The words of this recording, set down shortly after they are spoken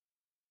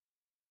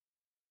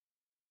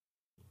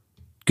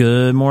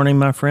Good morning,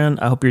 my friend.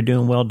 I hope you're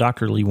doing well.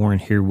 Dr. Lee Warren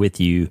here with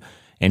you,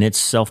 and it's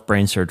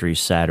Self-Brain Surgery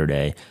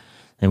Saturday,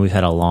 and we've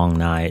had a long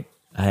night.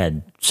 I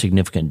had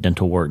significant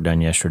dental work done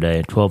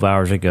yesterday. 12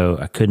 hours ago,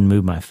 I couldn't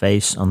move my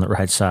face on the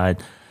right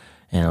side,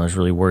 and I was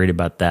really worried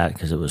about that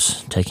because it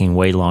was taking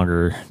way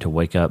longer to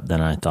wake up than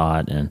I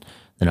thought, and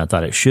than I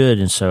thought it should.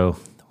 And so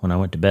when I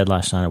went to bed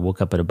last night, I woke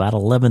up at about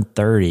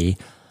 11:30,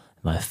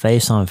 my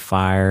face on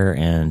fire,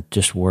 and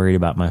just worried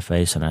about my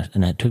face,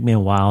 and it took me a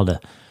while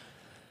to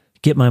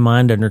get my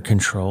mind under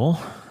control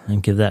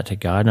and give that to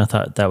God. And I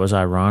thought that was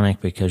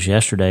ironic because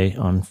yesterday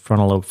on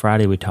Frontal Lobe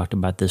Friday, we talked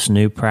about this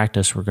new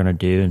practice we're going to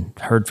do and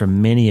heard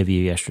from many of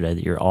you yesterday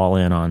that you're all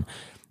in on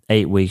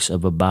 8 weeks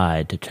of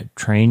Abide to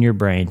train your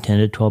brain 10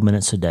 to 12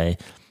 minutes a day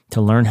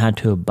to learn how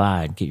to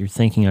abide, get your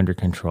thinking under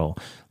control,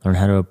 learn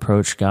how to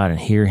approach God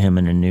and hear Him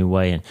in a new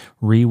way and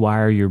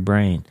rewire your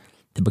brain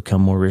to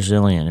become more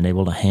resilient and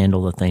able to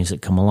handle the things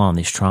that come along,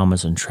 these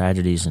traumas and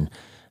tragedies and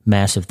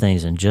massive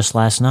things. And just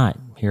last night,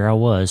 here I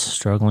was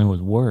struggling with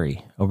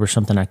worry over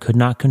something I could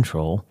not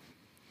control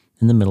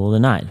in the middle of the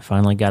night.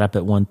 Finally got up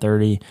at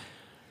 1:30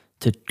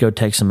 to go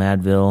take some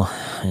Advil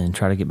and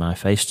try to get my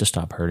face to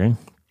stop hurting,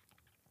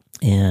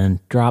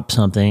 and dropped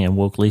something and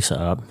woke Lisa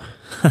up.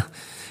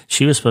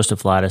 She was supposed to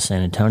fly to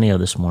San Antonio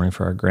this morning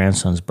for our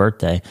grandson's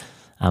birthday.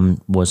 I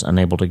was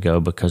unable to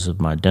go because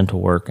of my dental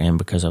work and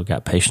because I've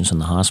got patients in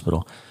the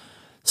hospital.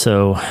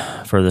 So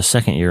for the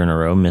second year in a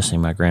row,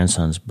 missing my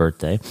grandson's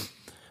birthday.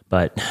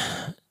 But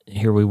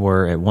here we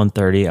were at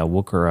 1:30. I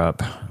woke her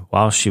up.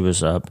 While she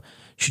was up,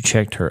 she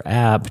checked her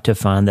app to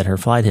find that her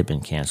flight had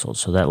been canceled.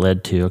 So that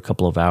led to a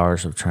couple of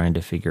hours of trying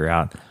to figure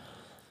out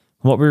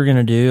what we were going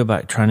to do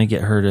about trying to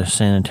get her to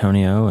San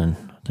Antonio. And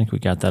I think we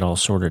got that all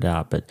sorted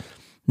out. But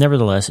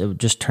nevertheless, it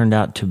just turned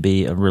out to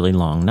be a really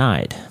long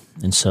night.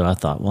 And so I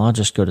thought, well, I'll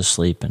just go to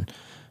sleep and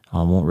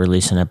I won't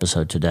release an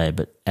episode today.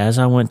 But as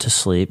I went to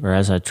sleep, or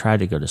as I tried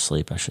to go to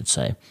sleep, I should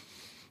say,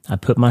 I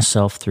put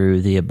myself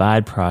through the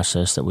Abide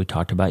process that we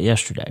talked about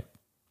yesterday.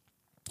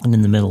 And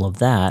in the middle of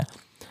that,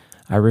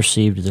 I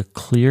received the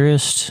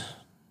clearest,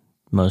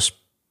 most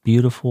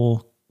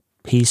beautiful,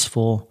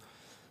 peaceful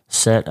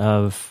set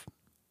of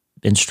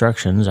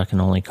instructions, I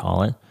can only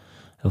call it,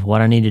 of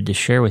what I needed to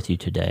share with you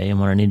today and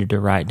what I needed to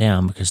write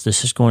down, because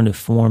this is going to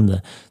form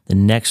the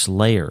next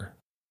layer,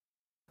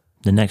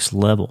 the next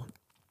level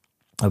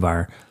of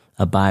our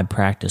Abide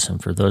practice.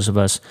 And for those of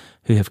us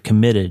who have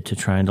committed to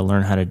trying to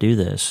learn how to do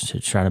this, to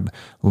try to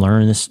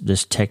learn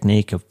this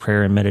technique of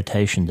prayer and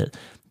meditation that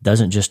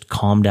doesn't just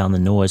calm down the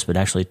noise, but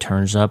actually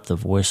turns up the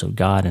voice of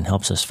God and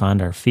helps us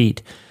find our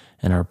feet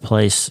and our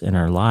place in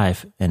our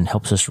life and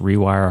helps us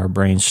rewire our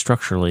brains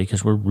structurally,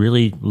 because we're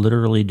really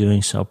literally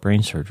doing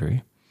self-brain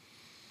surgery,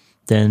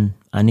 then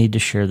I need to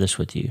share this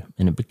with you.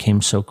 And it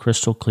became so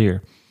crystal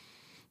clear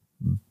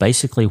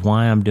basically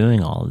why I'm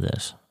doing all of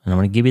this. And I'm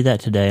going to give you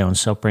that today on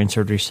Self-Brain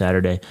Surgery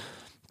Saturday.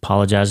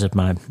 Apologize if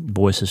my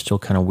voice is still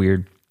kind of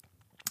weird.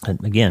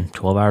 And again,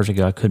 12 hours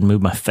ago, I couldn't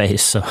move my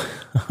face, so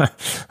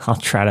I'll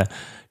try to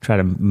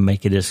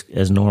make it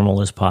as normal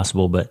as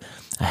possible. But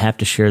I have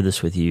to share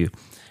this with you.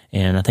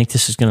 And I think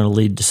this is going to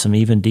lead to some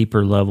even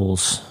deeper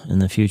levels in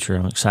the future.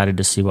 I'm excited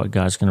to see what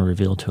God's going to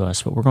reveal to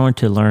us. But we're going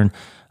to learn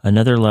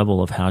another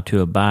level of how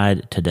to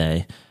abide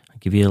today. I'll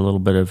give you a little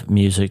bit of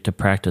music to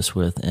practice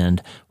with,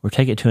 and we'll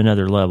take it to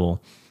another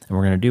level. And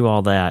we're going to do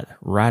all that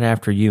right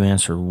after you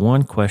answer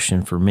one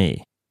question for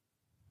me.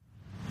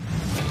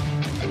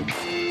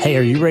 Hey,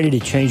 are you ready to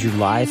change your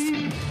life?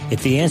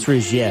 If the answer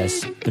is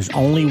yes, there's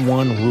only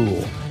one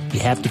rule. You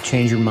have to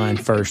change your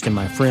mind first. And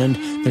my friend,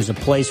 there's a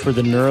place where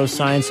the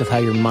neuroscience of how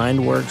your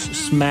mind works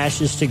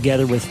smashes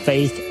together with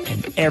faith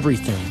and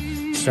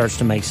everything starts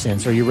to make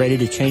sense. Are you ready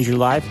to change your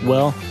life?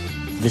 Well,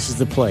 this is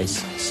the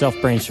place,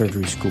 Self-Brain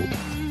Surgery School.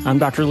 I'm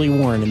Dr. Lee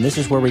Warren, and this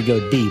is where we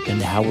go deep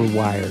into how we're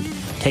wired,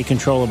 take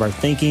control of our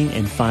thinking,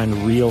 and find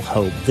real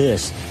hope.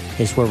 This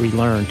is where we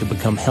learn to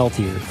become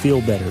healthier,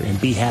 feel better,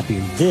 and be happier.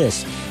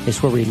 This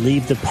is where we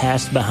leave the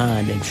past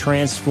behind and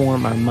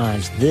transform our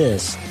minds.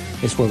 This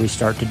is where we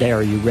start today.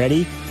 Are you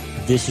ready?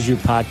 This is your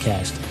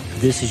podcast.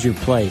 This is your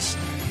place.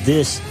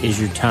 This is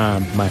your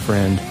time, my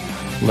friend.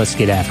 Let's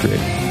get after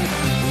it.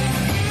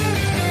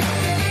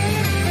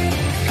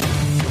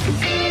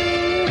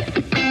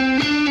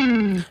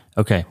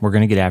 Okay, we're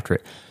going to get after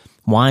it.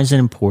 Why is it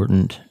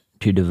important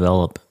to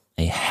develop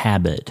a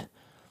habit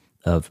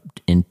of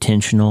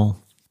intentional,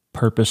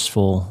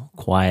 purposeful,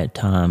 quiet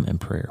time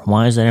and prayer?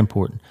 Why is that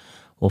important?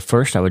 Well,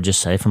 first, I would just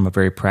say from a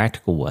very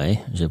practical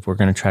way, is if we're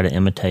going to try to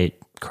imitate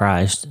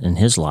Christ in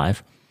His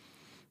life,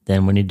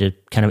 then we need to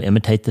kind of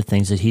imitate the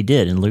things that He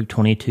did. In Luke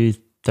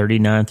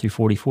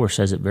 22:39-44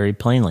 says it very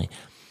plainly.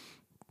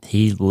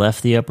 He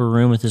left the upper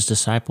room with His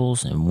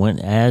disciples and went,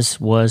 as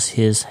was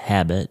His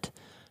habit,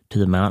 to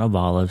the Mount of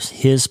Olives,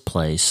 His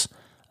place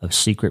of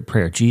secret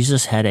prayer.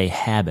 Jesus had a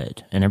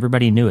habit, and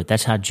everybody knew it.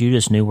 That's how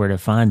Judas knew where to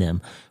find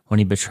Him when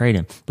he betrayed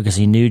Him, because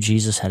he knew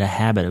Jesus had a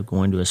habit of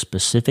going to a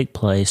specific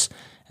place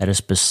at a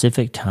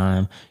specific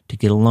time to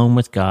get alone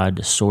with God,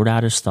 to sort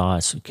out his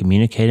thoughts,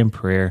 communicate in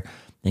prayer,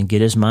 and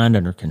get his mind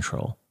under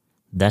control.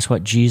 That's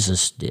what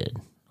Jesus did,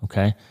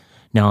 okay?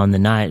 Now, on the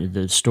night,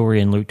 the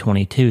story in Luke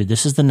 22,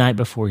 this is the night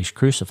before he's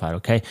crucified,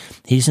 okay?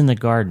 He's in the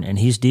garden, and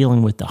he's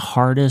dealing with the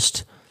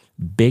hardest,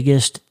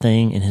 biggest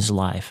thing in his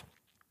life.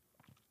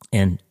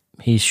 And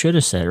he should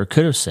have said, or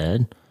could have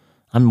said,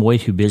 I'm way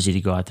too busy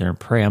to go out there and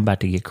pray. I'm about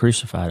to get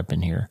crucified up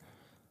in here,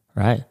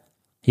 right?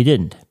 He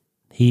didn't.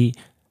 He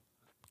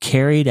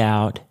carried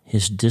out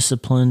his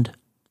disciplined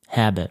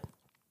habit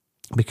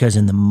because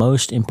in the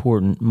most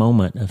important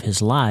moment of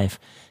his life,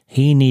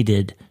 he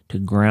needed to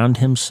ground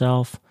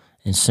himself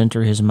and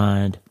center his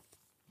mind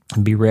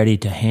and be ready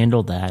to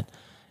handle that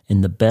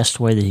in the best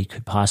way that he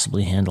could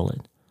possibly handle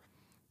it.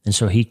 And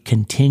so he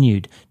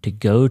continued to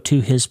go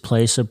to his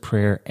place of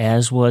prayer,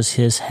 as was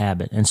his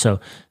habit. And so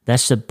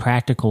that's the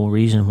practical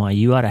reason why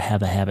you ought to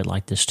have a habit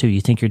like this too.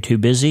 You think you're too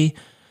busy?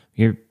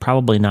 You're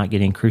probably not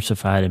getting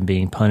crucified and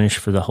being punished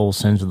for the whole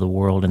sins of the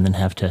world and then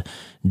have to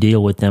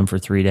deal with them for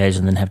 3 days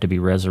and then have to be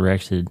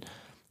resurrected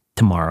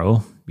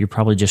tomorrow. You're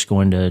probably just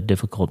going to a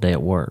difficult day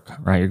at work,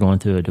 right? You're going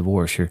through a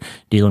divorce. You're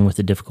dealing with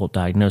a difficult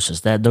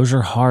diagnosis. Those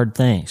are hard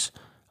things,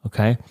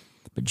 okay?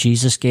 But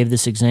Jesus gave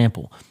this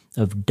example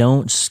of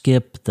don't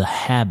skip the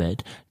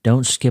habit,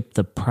 don't skip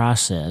the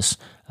process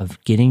of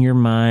getting your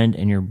mind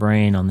and your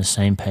brain on the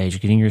same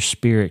page, getting your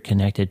spirit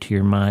connected to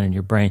your mind and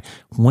your brain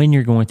when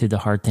you're going through the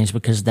hard things,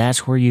 because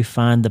that's where you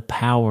find the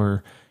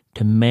power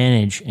to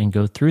manage and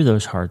go through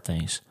those hard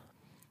things,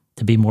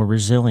 to be more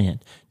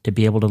resilient, to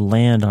be able to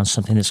land on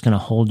something that's going to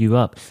hold you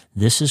up.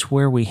 This is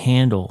where we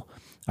handle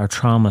our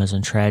traumas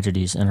and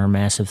tragedies and our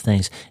massive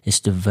things. It's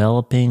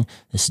developing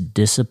this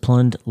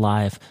disciplined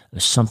life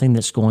of something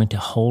that's going to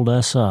hold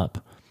us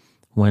up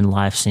when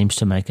life seems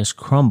to make us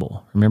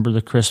crumble. Remember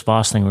the Chris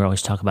Voss thing we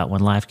always talk about,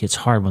 when life gets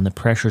hard, when the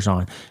pressure's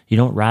on. You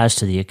don't rise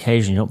to the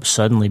occasion. You don't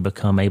suddenly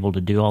become able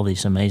to do all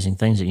these amazing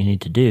things that you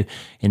need to do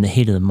in the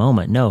heat of the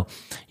moment. No,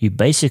 you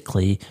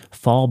basically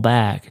fall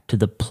back to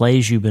the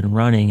plays you've been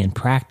running in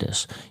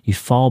practice. You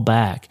fall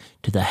back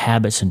to the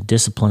habits and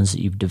disciplines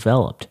that you've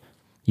developed.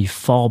 You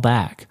fall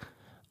back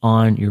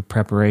on your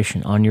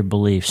preparation, on your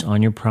beliefs,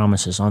 on your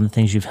promises, on the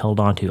things you've held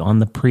on to, on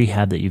the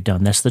prehab that you've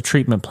done. That's the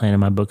treatment plan in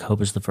my book,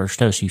 Hope is the First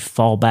Dose. You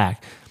fall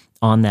back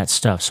on that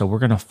stuff. So we're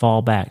going to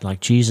fall back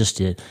like Jesus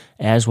did,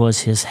 as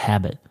was his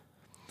habit.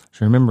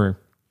 So remember,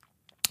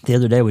 the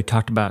other day we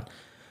talked about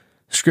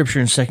scripture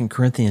in 2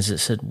 Corinthians that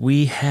said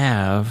we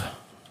have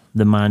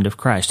the mind of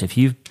Christ. If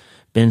you've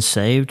been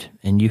saved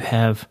and you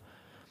have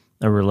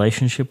a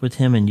relationship with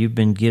him and you've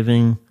been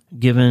given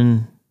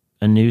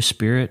a new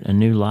spirit, a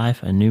new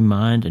life, a new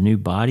mind, a new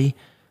body,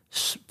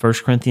 1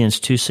 Corinthians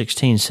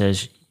 2:16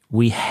 says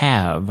we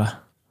have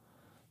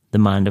the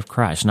mind of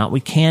Christ. Not we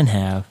can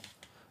have,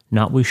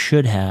 not we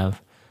should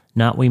have,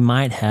 not we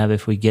might have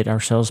if we get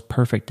ourselves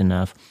perfect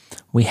enough.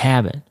 We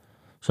have it.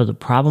 So the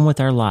problem with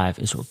our life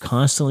is we're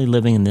constantly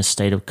living in this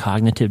state of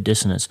cognitive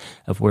dissonance,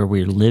 of where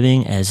we're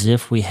living as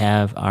if we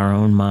have our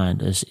own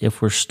mind, as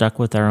if we're stuck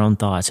with our own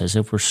thoughts, as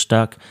if we're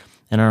stuck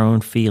in our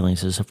own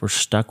feelings, as if we're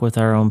stuck with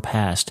our own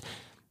past.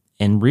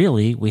 And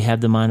really, we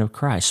have the mind of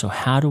Christ. So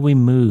how do we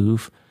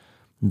move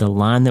the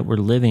line that we're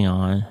living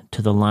on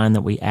to the line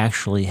that we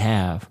actually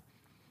have?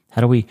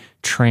 How do we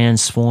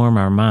transform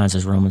our minds,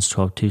 as Romans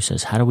 12:2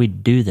 says? How do we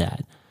do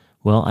that?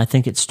 Well, I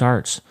think it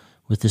starts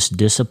with this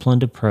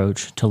disciplined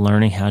approach to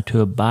learning how to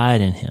abide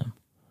in him.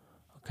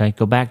 Okay,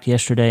 go back to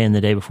yesterday and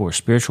the day before.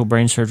 Spiritual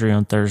brain surgery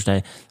on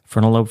Thursday,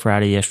 frontal lobe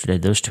Friday yesterday.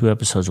 Those 2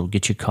 episodes will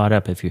get you caught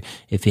up if you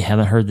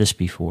haven't heard this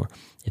before,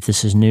 if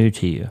this is new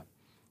to you.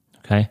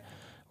 Okay?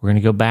 We're going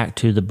to go back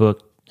to the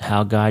book,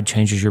 How God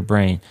Changes Your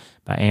Brain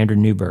by Andrew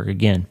Newberg.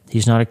 Again,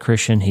 he's not a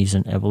Christian. He's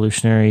an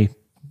evolutionary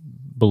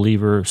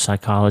believer,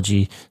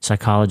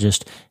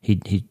 psychologist.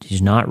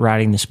 He's not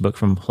writing this book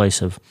from a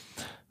place of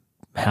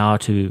how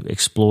to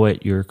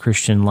exploit your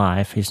Christian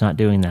life. He's not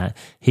doing that.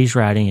 He's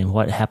writing in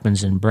what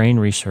happens in brain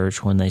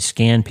research when they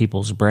scan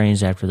people's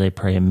brains after they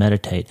pray and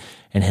meditate,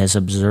 and has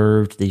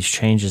observed these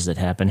changes that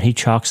happen. He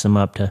chalks them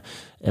up to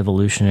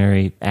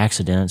evolutionary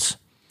accidents.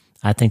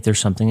 I think there's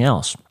something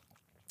else.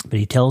 But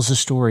he tells the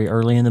story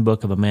early in the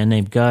book of a man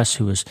named Gus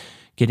who was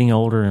getting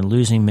older and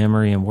losing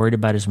memory and worried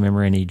about his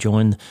memory, and he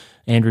joined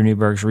Andrew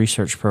Newberg's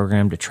research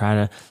program to try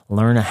to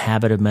learn a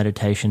habit of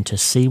meditation to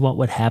see what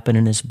would happen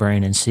in his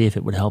brain and see if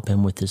it would help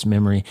him with his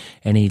memory.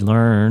 And he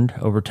learned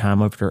over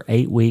time, after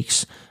 8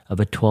 weeks of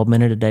a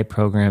 12-minute-a-day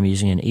program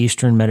using an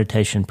Eastern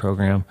meditation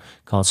program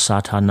called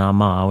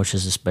Satanama, which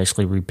is just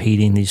basically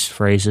repeating these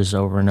phrases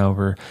over and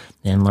over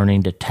and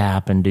learning to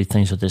tap and do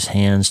things with his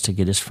hands to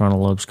get his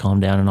frontal lobes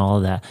calmed down and all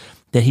of that,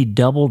 that he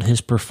doubled his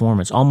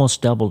performance,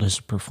 almost doubled his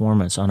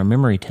performance on a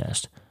memory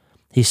test.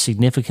 He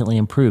significantly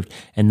improved,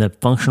 and the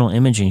functional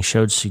imaging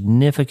showed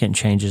significant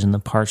changes in the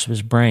parts of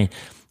his brain,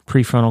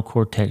 prefrontal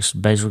cortex,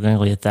 basal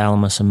ganglia,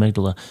 thalamus,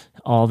 amygdala,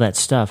 all that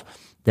stuff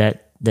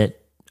that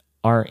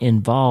are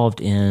involved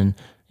in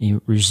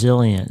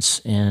resilience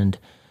and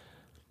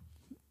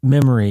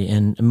memory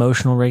and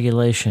emotional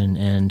regulation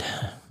and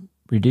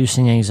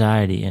reducing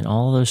anxiety, and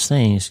all those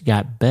things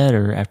got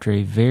better after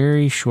a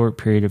very short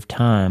period of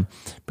time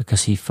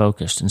because he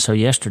focused. And so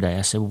yesterday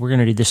I said, we're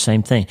going to do the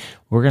same thing.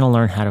 We're going to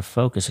learn how to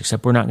focus,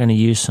 except we're not going to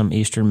use some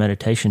Eastern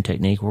meditation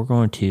technique. We're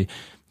going to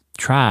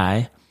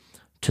try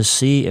to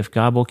see if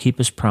God will keep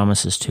his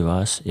promises to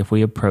us if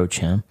we approach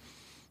him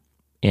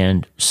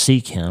and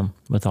seek him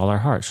with all our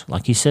hearts,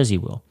 like he says he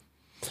will.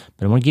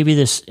 But I want to give you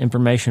this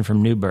information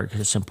from Newberg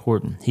because it's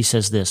important. He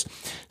says this: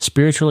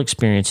 spiritual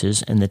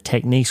experiences and the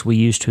techniques we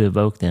use to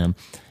evoke them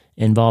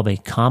involve a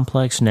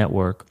complex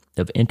network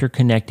of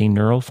interconnecting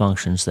neural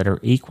functions that are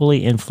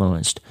equally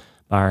influenced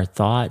by our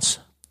thoughts,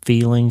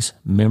 feelings,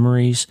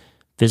 memories,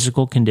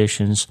 physical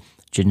conditions,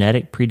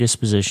 genetic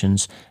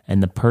predispositions,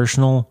 and the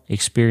personal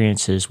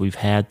experiences we've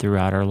had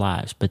throughout our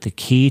lives. But the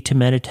key to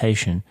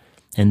meditation,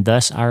 and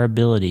thus our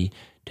ability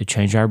to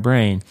change our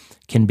brain,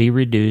 can be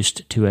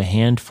reduced to a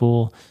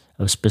handful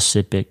of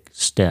specific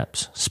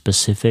steps.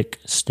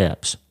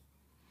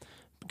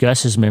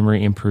 Gus's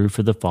memory improved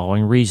for the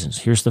following reasons.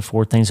 Here's the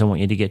 4 things I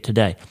want you to get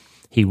today.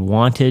 He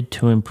wanted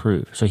to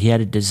improve, so he had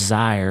a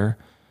desire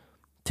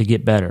to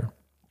get better.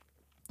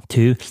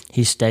 2,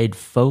 he stayed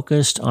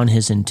focused on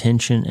his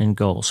intention and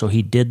goal, so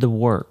he did the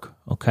work,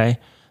 okay?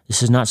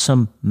 This is not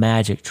some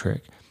magic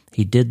trick.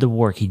 He did the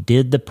work. He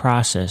did the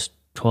process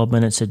 12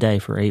 minutes a day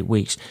for 8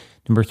 weeks.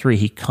 Number 3,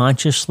 he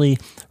consciously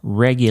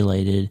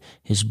regulated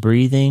his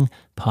breathing,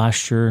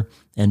 posture,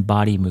 and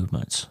body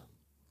movements.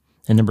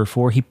 And number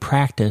 4, he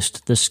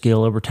practiced the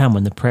skill over time.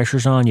 When the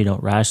pressure's on, you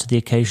don't rise to the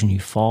occasion,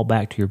 you fall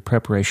back to your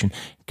preparation.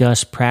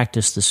 Gus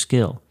practiced the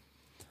skill.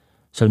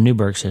 So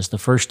Newberg says the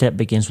first step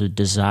begins with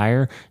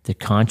desire, the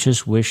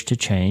conscious wish to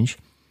change.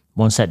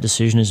 Once that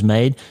decision is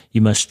made,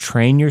 you must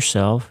train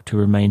yourself to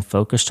remain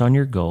focused on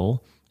your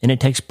goal, and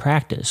it takes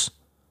practice.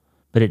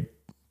 But it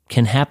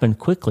can happen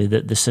quickly.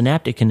 The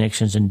synaptic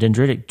connections and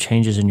dendritic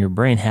changes in your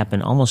brain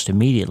happen almost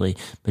immediately,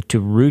 but to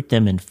root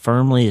them and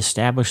firmly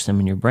establish them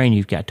in your brain,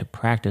 you've got to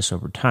practice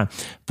over time.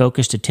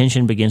 Focused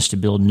attention begins to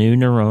build new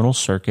neuronal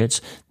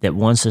circuits that,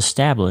 once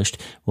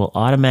established, will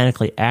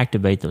automatically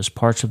activate those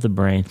parts of the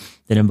brain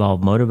that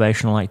involve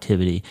motivational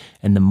activity,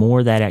 and the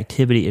more that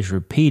activity is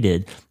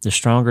repeated, the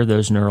stronger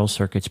those neural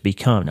circuits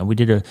become. Now, we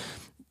did a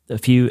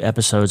few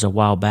episodes a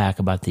while back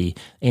about the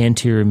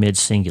anterior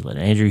mid-cingulate.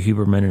 Andrew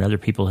Huberman and other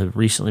people have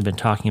recently been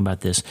talking about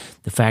this,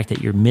 the fact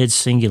that your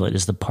mid-cingulate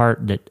is the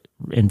part that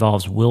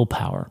involves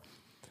willpower.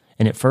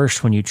 And at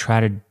first, when you try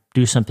to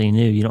do something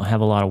new, you don't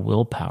have a lot of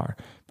willpower.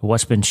 But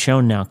what's been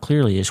shown now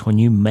clearly is when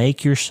you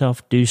make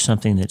yourself do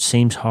something that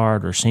seems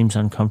hard or seems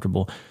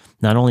uncomfortable,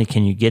 not only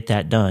can you get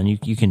that done,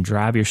 you can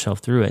drive yourself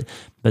through it,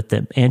 but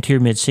the anterior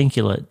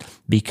mid-cingulate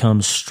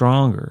becomes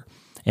stronger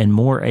and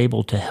more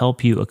able to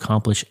help you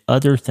accomplish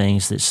other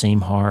things that seem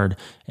hard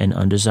and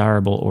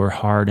undesirable, or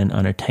hard and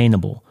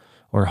unattainable,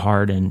 or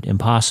hard and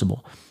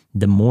impossible.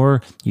 The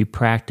more you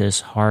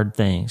practice hard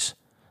things,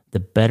 the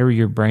better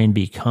your brain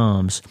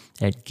becomes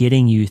at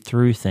getting you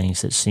through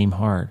things that seem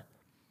hard.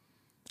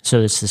 So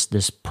it's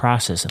this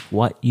process of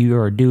what you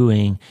are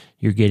doing,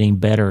 you're getting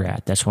better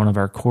at. That's one of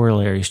our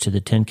corollaries to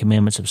the 10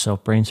 Commandments of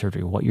Self-Brain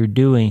Surgery. What you're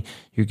doing,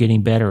 you're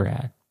getting better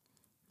at.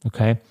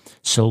 Okay?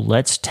 So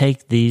let's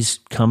take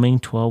these coming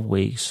 12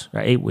 weeks, or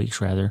 8 weeks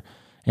rather,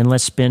 and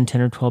let's spend 10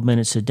 or 12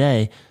 minutes a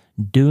day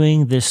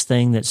doing this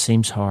thing that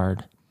seems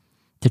hard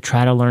to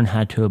try to learn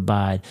how to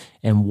abide,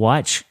 and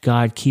watch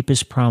God keep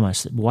his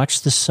promise.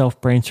 Watch the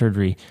self-brain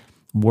surgery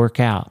work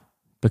out,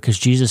 because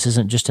Jesus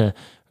isn't just a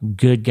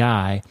good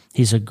guy,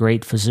 he's a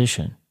great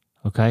physician,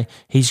 okay?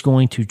 He's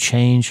going to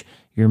change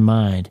your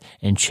mind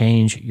and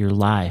change your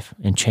life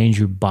and change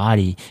your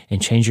body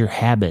and change your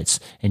habits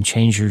and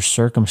change your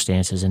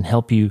circumstances and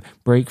help you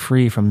break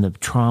free from the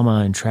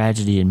trauma and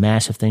tragedy and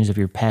massive things of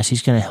your past.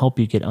 He's going to help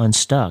you get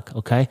unstuck,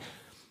 okay?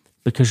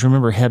 Because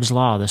remember Hebb's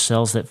law, the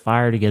cells that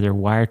fire together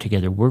wire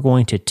together. We're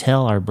going to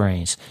tell our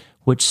brains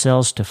which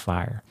cells to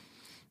fire,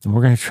 and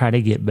we're going to try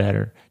to get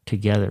better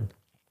together,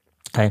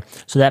 okay?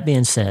 So that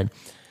being said,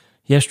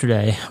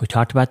 yesterday, we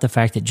talked about the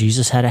fact that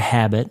Jesus had a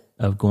habit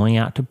of going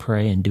out to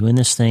pray and doing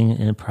this thing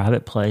in a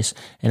private place,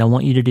 and I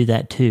want you to do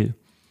that too.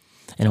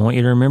 And I want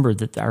you to remember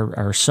that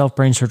our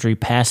self-brain surgery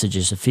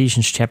passages,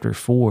 Ephesians chapter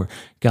 4,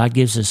 God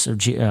gives us,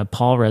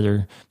 Paul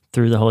rather,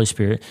 through the Holy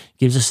Spirit,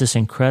 gives us this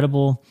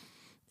incredible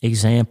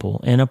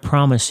example and a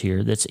promise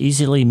here that's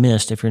easily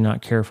missed if you're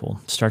not careful.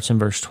 Starts in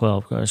verse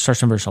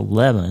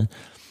 11.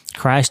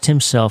 Christ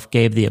himself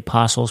gave the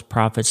apostles,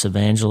 prophets,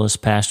 evangelists,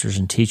 pastors,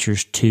 and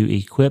teachers to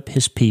equip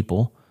his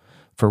people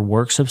for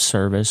works of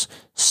service,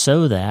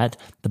 so that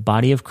the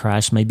body of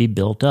Christ may be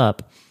built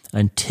up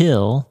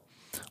until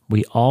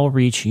we all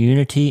reach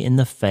unity in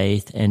the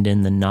faith and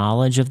in the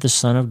knowledge of the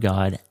Son of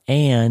God,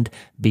 and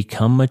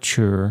become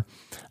mature,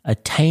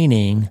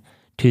 attaining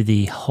to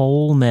the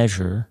whole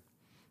measure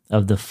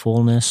of the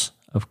fullness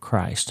of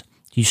Christ.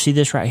 Do you see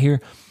this right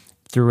here?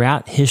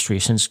 Throughout history,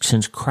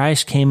 since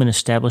Christ came and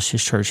established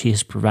his church, he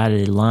has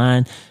provided a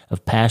line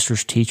of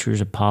pastors,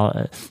 teachers,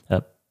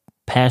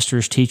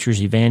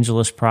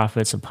 evangelists,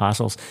 prophets,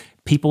 apostles,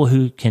 people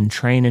who can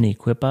train and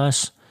equip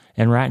us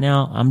And right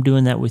now, I'm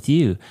doing that with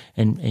you,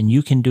 and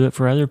you can do it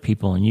for other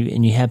people. And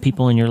you have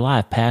people in your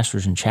life,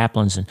 pastors and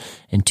chaplains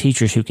and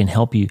teachers who can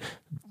help you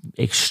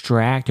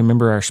extract.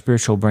 Remember our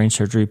spiritual brain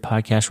surgery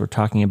podcast, we're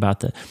talking about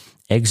the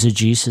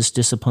exegesis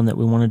discipline that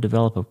we want to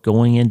develop of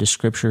going into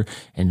Scripture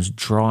and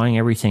drawing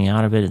everything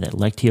out of it, that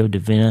lectio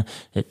divina,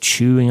 that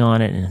chewing on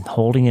it and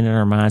holding it in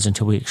our minds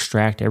until we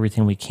extract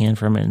everything we can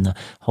from it. And the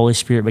Holy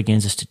Spirit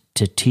begins us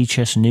to teach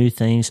us new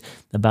things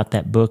about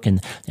that book. And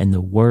the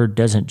Word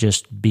doesn't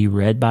just be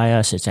read by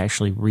us, it's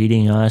actually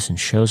reading us and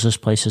shows us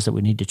places that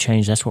we need to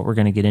change. That's what we're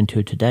going to get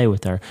into today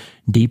with our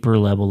deeper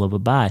level of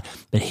abide.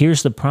 But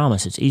here's the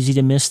promise. It's easy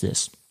to miss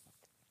this.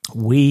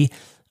 We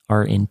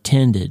are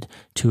intended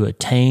to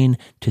attain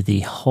to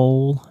the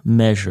whole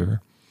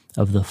measure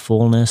of the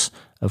fullness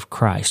of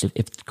Christ.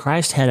 If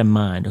Christ had a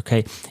mind,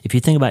 okay, if you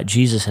think about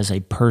Jesus as a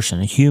person,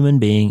 a human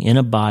being in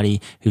a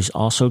body who's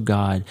also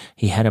God,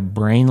 he had a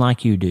brain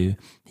like you do.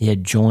 He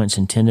had joints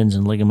and tendons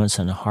and ligaments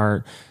and a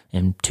heart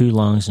and 2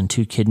 lungs and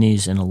 2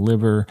 kidneys and a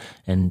liver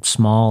and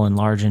small and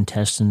large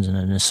intestines and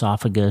an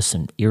esophagus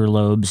and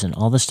earlobes and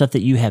all the stuff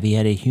that you have. He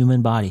had a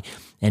human body,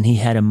 and he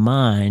had a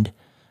mind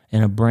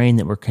and a brain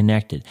that were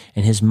connected.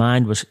 And his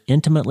mind was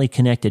intimately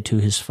connected to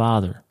his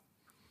Father.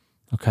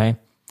 Okay?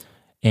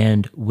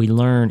 And we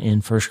learn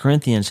in 1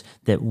 Corinthians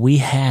that we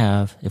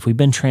have, if we've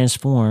been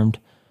transformed,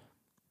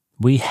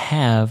 we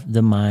have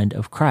the mind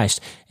of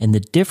Christ. And the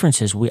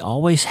difference is we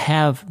always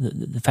have,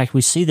 the fact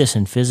we see this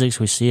in physics,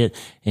 we see it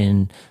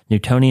in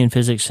Newtonian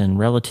physics and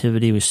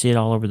relativity, we see it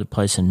all over the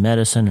place in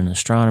medicine and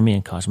astronomy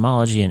and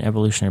cosmology and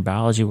evolutionary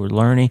biology. We're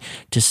learning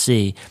to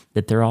see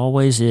that there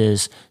always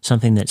is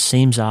something that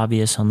seems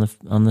obvious on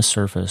the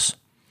surface,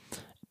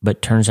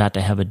 but turns out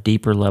to have a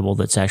deeper level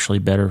that's actually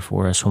better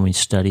for us when we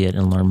study it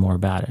and learn more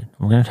about it.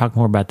 We're going to talk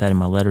more about that in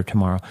my letter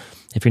tomorrow.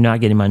 If you're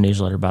not getting my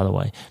newsletter, by the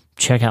way,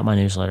 check out my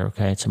newsletter,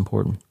 okay? It's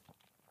important.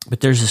 But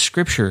there's a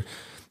scripture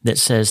that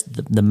says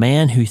the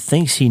man who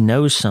thinks he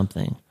knows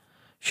something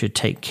should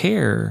take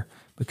care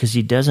because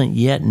he doesn't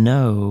yet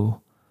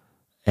know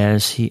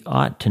as he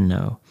ought to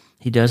know.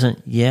 He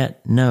doesn't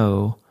yet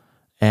know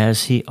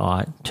as he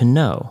ought to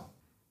know.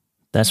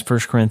 That's 1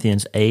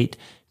 Corinthians 8,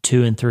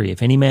 2 and 3.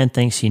 If any man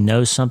thinks he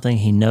knows something,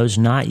 he knows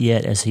not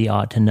yet as he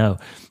ought to know.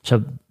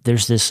 So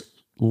there's this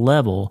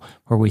level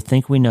where we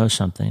think we know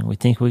something. We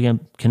think we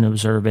can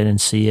observe it and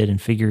see it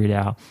and figure it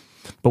out.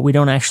 But we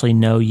don't actually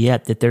know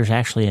yet that there's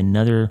actually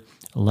another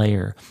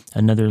layer,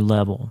 another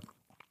level.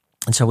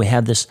 And so we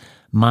have this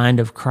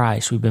mind of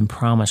Christ. We've been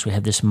promised we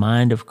have this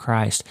mind of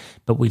Christ,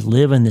 but we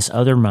live in this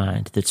other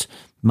mind that's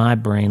my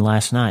brain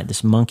last night,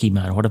 this monkey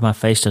mind. What if my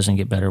face doesn't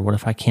get better? What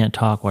if I can't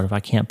talk? What if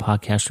I can't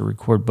podcast or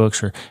record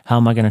books? Or how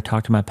am I going to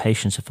talk to my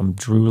patients if I'm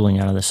drooling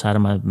out of the side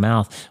of my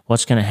mouth?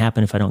 What's going to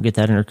happen if I don't get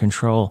that under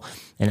control?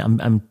 And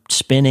I'm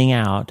spinning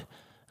out.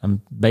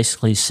 I'm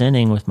basically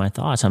sinning with my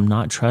thoughts. I'm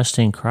not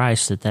trusting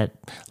Christ that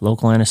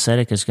local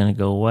anesthetic is going to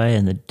go away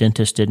and the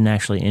dentist didn't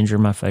actually injure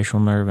my facial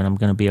nerve and I'm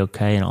going to be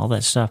okay and all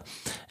that stuff.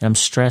 And I'm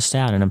stressed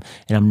out and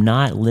I'm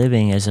not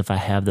living as if I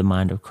have the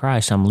mind of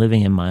Christ. I'm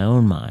living in my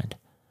own mind.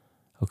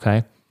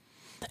 Okay?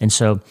 And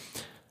so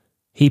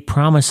he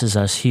promises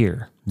us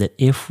here that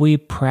if we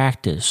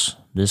practice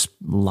this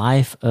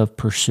life of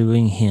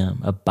pursuing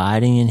him,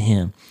 abiding in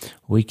him,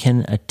 we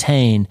can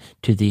attain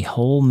to the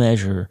whole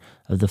measure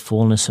of the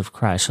fullness of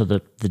Christ. So the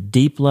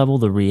deep level,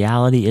 the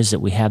reality is that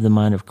we have the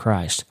mind of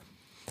Christ.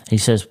 He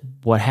says,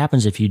 what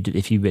happens if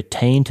you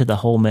attain to the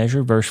whole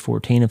measure, verse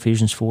 14,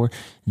 Ephesians 4,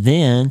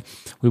 then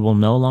we will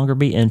no longer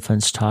be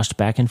infants tossed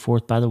back and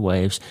forth by the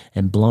waves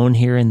and blown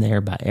here and there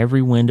by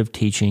every wind of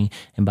teaching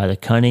and by the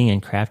cunning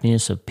and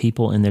craftiness of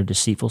people in their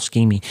deceitful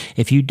scheming.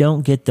 If you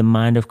don't get the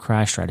mind of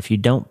Christ right, if you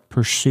don't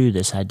pursue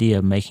this idea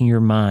of making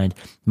your mind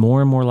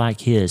more and more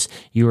like his,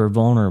 you are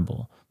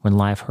vulnerable when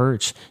life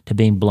hurts to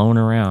being blown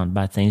around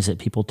by things that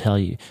people tell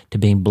you, to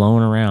being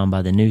blown around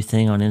by the new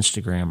thing on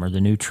Instagram or the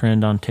new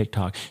trend on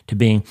TikTok, to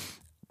being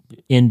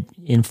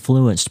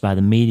influenced by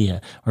the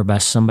media or by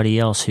somebody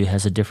else who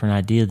has a different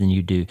idea than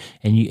you do.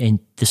 And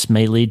this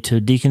may lead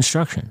to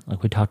deconstruction,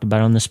 like we talked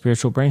about on the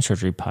Spiritual Brain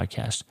Surgery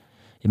podcast.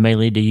 It may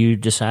lead to you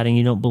deciding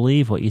you don't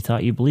believe what you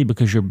thought you believed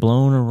because you're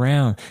blown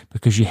around,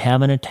 because you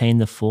haven't attained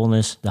the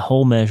fullness, the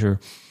whole measure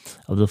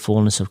of the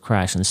fullness of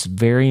Christ. And this is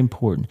very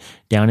important.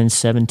 Down in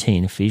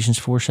 17, Ephesians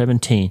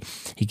 4:17,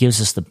 he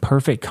gives us the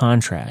perfect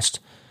contrast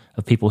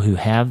of people who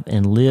have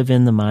and live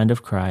in the mind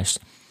of Christ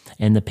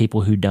and the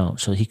people who don't.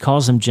 So he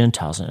calls them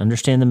Gentiles. And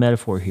understand the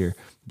metaphor here.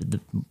 It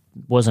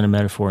wasn't a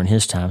metaphor in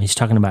his time. He's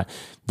talking about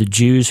the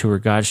Jews who are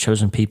God's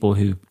chosen people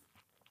who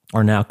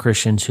are now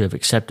Christians who have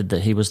accepted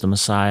that he was the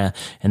Messiah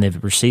and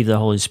they've received the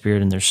Holy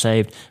Spirit and they're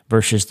saved,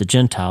 versus the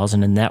Gentiles.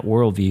 And in that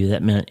worldview,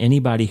 that meant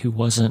anybody who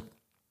wasn't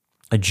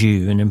a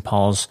Jew. And in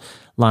Paul's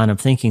line of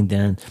thinking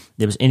then,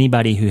 there was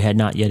anybody who had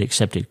not yet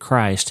accepted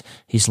Christ,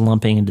 he's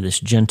lumping into this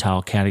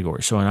Gentile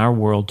category. So in our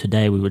world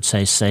today, we would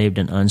say saved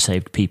and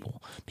unsaved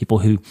people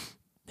who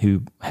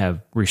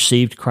have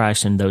received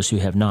Christ and those who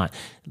have not.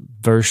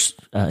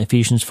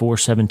 Ephesians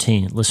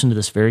 4:17. Listen to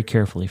this very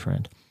carefully,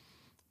 friend.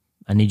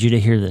 I need you to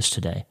hear this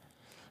today.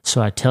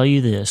 So I tell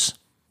you this,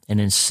 and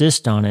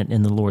insist on it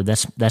in the Lord.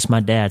 That's my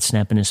dad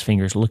snapping his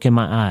fingers. Look in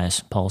my eyes,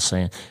 Paul's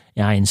saying.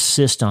 And I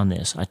insist on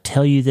this. I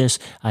tell you this,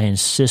 I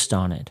insist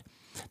on it,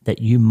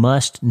 that you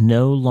must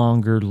no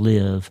longer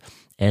live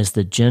as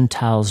the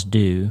Gentiles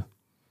do.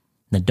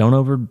 Now, don't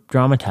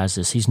over-dramatize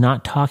this. He's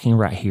not talking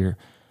right here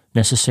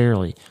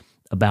necessarily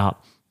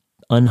about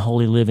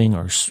unholy living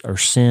or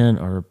sin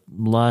or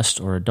lust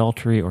or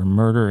adultery or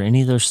murder or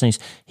any of those things.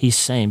 He's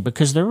saying,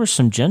 because there were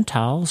some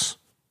Gentiles,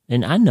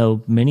 and I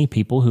know many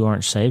people who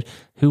aren't saved,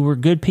 who were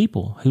good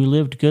people, who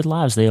lived good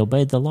lives. They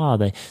obeyed the law.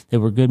 They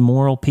were good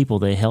moral people.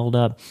 They held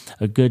up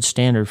a good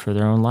standard for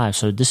their own lives.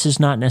 So this is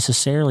not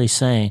necessarily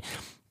saying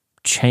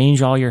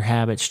change all your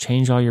habits,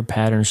 change all your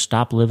patterns,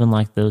 stop living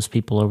like those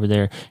people over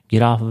there,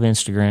 get off of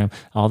Instagram,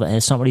 all that.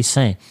 That's not what he's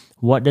saying.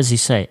 What does he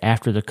say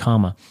after the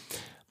comma?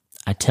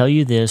 I tell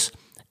you this,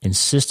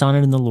 insist on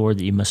it in the Lord,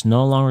 that you must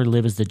no longer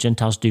live as the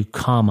Gentiles do,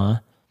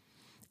 comma,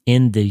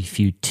 in the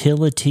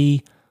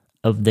futility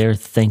of their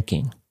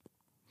thinking.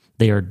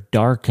 They are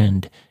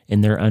darkened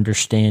in their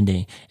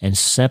understanding and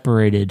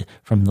separated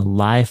from the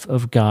life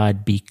of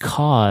God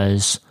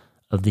because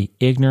of the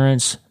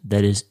ignorance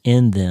that is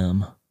in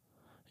them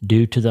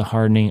due to the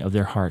hardening of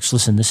their hearts.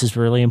 Listen, this is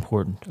really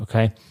important,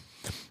 okay?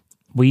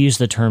 We use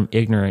the term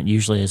ignorant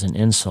usually as an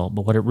insult,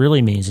 but what it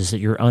really means is that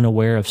you're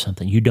unaware of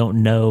something. You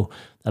don't know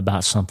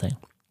about something.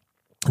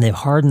 And they've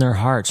hardened their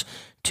hearts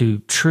to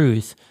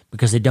truth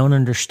because they don't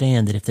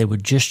understand that if they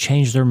would just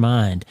change their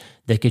mind,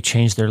 they could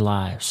change their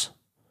lives.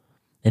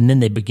 And then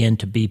they begin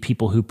to be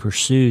people who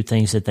pursue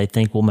things that they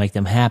think will make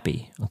them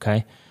happy,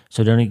 okay?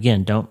 So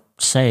don't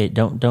say it.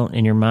 Don't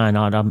in your mind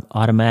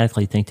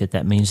automatically think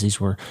that means these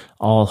were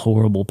all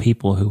horrible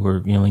people who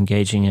were,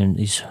 engaging in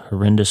these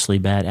horrendously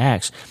bad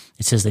acts.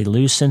 It says they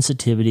lose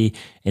sensitivity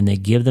and they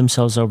give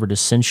themselves over to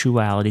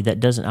sensuality.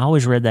 I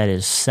always read that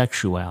as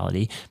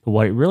sexuality, but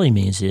what it really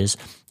means is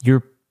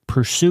you're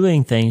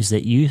pursuing things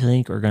that you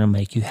think are going to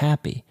make you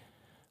happy,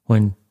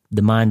 when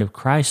the mind of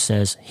Christ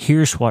says,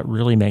 here's what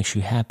really makes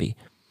you happy.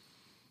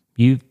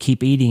 You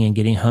keep eating and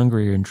getting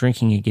hungrier and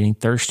drinking and getting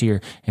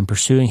thirstier and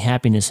pursuing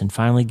happiness and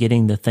finally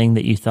getting the thing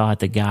that you thought,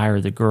 the guy or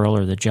the girl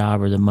or the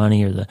job or the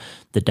money or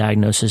the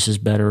diagnosis is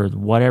better or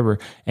whatever,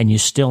 and you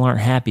still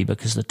aren't happy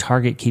because the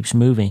target keeps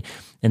moving.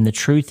 And the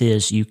truth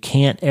is you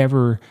can't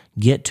ever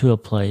get to a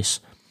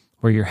place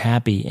where you're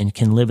happy and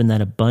can live in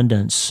that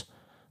abundance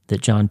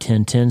that John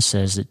 10:10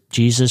 says that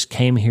Jesus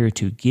came here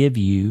to give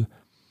you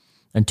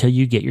until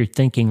you get your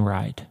thinking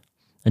right.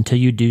 Until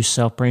you do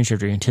self-brain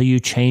surgery, until you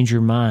change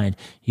your mind,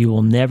 you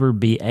will never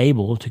be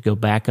able to go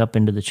back up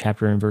into the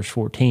chapter in verse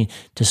 14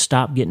 to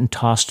stop getting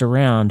tossed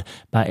around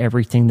by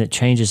everything that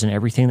changes and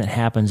everything that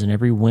happens and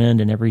every wind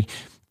and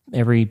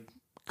every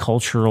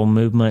cultural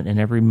movement and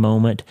every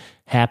moment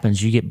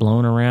happens. You get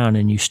blown around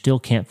and you still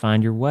can't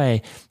find your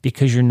way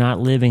because you're not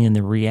living in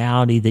the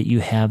reality that you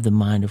have the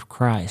mind of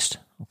Christ,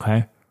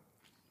 okay?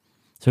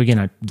 So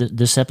again,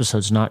 this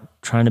episode's not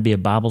trying to be a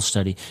Bible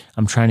study.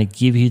 I'm trying to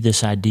give you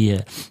this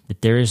idea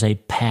that there is a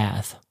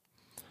path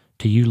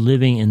to you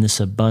living in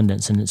this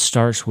abundance, and it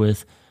starts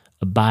with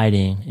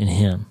abiding in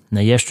Him.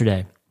 Now,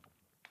 yesterday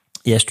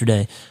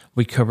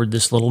we covered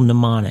this little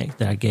mnemonic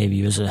that I gave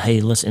you as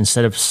hey, let's,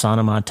 instead of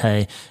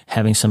Sanamate,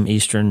 having some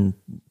Eastern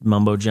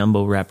mumbo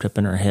jumbo wrapped up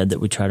in our head that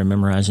we try to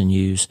memorize and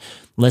use,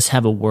 let's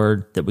have a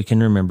word that we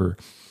can remember.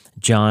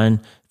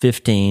 John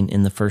 15,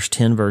 in the first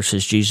 10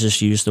 verses,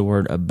 Jesus used the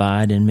word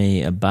abide in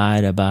me,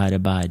 abide,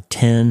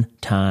 10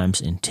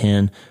 times in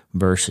 10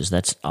 verses.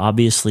 That's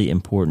obviously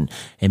important.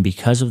 And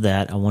because of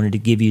that, I wanted to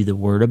give you the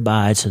word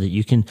abide so that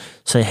you can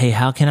say, hey,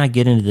 how can I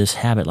get into this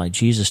habit like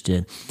Jesus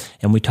did?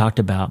 And we talked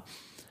about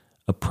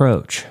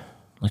approach.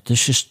 Like,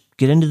 let's just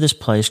get into this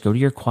place, go to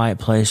your quiet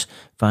place,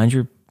 find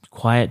your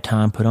quiet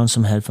time, put on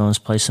some headphones,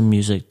 play some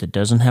music that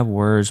doesn't have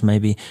words,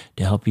 maybe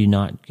to help you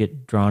not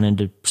get drawn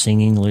into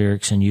singing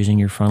lyrics and using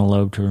your frontal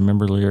lobe to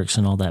remember lyrics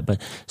and all that,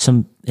 but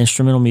some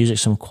instrumental music,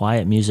 some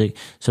quiet music,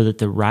 so that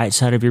the right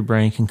side of your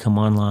brain can come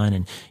online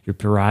and your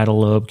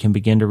parietal lobe can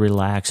begin to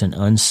relax and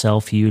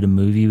unself you to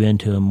move you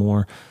into a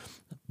more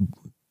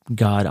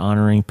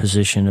God-honoring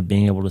position of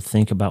being able to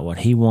think about what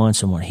He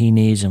wants and what He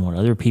needs and what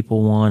other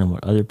people want and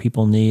what other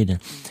people need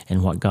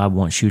and what God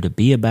wants you to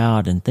be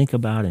about and think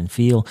about and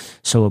feel.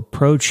 So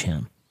approach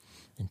Him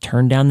and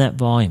turn down that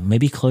volume.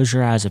 Maybe close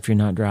your eyes if you're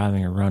not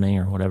driving or running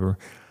or whatever,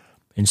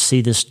 and see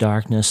this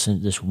darkness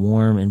and this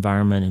warm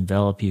environment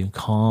envelop you and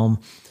calm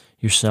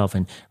yourself,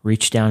 and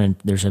reach down, and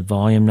there's a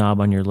volume knob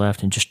on your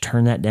left, and just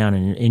turn that down.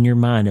 And in your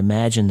mind,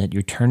 imagine that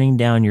you're turning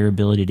down your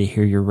ability to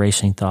hear your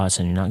racing thoughts,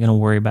 and you're not going to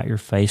worry about your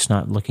face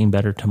not looking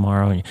better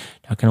tomorrow, and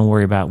you're not going to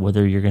worry about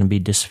whether you're going to be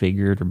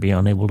disfigured or be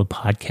unable to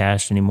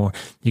podcast anymore.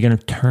 You're going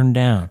to turn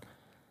down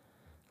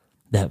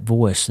that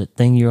voice, that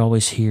thing you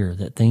always hear,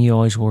 that thing you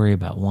always worry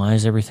about. Why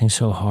is everything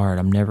so hard?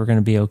 I'm never going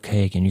to be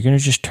okay again. You're going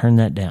to just turn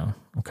that down,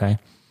 okay?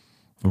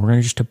 And we're going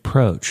to just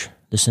approach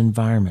this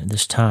environment,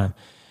 this time.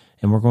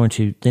 And we're going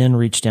to then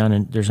reach down,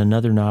 and there's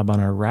another knob on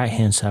our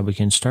right-hand side. We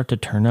can start to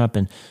turn up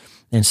and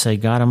say,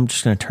 God, I'm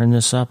just going to turn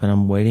this up, and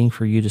I'm waiting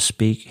for you to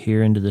speak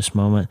here into this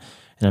moment.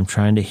 and I'm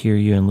trying to hear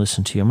you and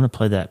listen to you. I'm going to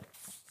play that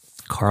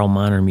Carl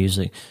Miner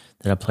music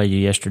that I played you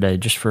yesterday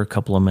just for a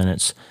couple of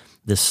minutes.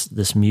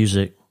 This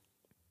music.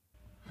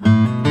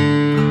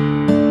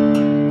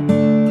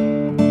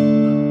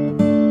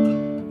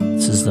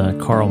 This is the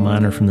Carl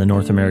Miner from the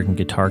North American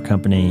Guitar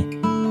Company,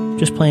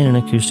 just playing an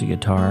acoustic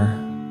guitar.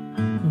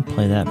 I'll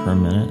play that for a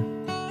minute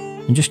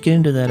and just get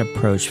into that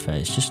approach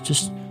phase.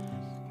 Just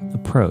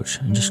approach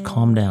and just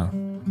calm down.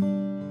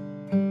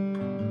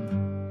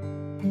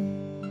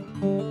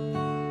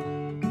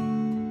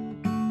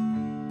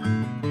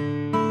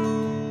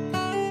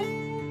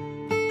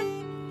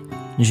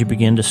 As you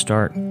begin to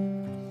start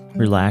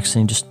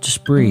relaxing,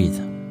 just breathe.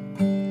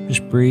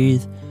 Just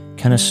breathe,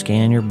 kind of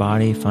scan your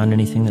body, find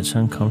anything that's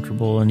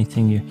uncomfortable,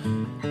 anything you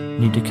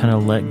need to kind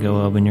of let go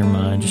of in your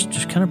mind.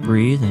 Just kind of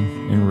breathe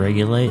and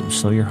regulate and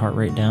slow your heart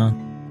rate down.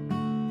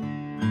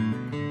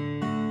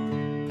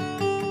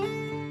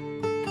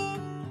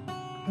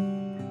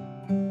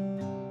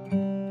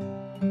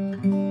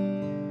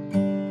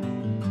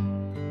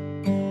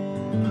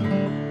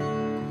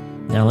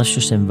 Now let's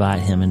just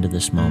invite him into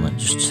this moment.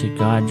 Just say,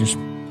 God, just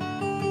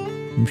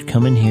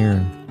come in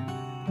here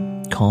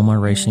and calm my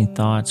racing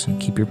thoughts and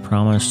keep your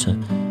promise to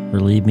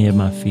relieve me of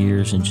my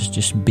fears and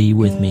just be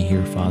with me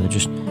here, Father.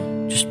 Just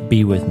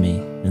be with me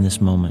in this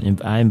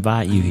moment. I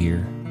invite you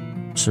here.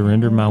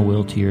 Surrender my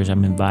will to yours.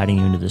 I'm inviting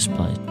you into this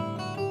place.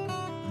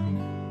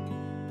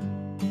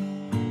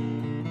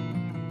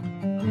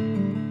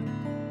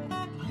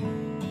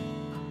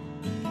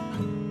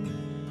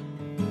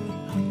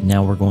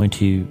 Now we're going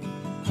to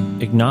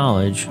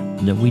acknowledge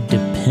that we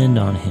depend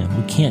on him.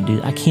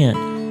 I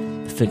can't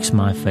fix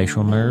my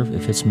facial nerve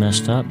if it's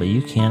messed up, but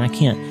you can. I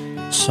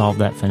can't solve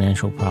that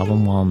financial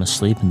problem while I'm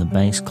asleep and the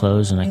bank's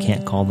closed and I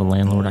can't call the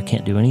landlord. I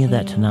can't do any of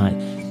that tonight.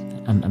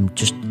 I'm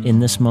just in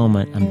this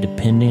moment, I'm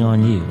depending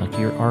on you, like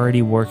you're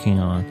already working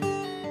on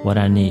what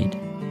I need.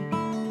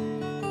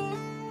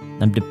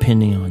 I'm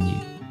depending on you.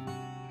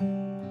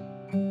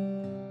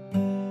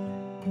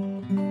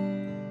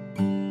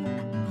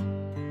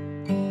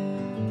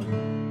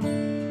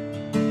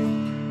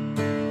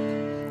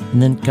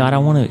 And then, God, I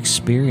want to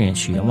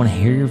experience you. I want to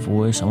hear your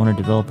voice. I want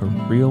to develop a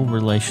real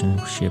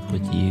relationship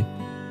with you.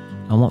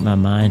 I want my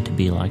mind to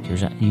be like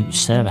yours. You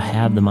said I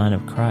have the mind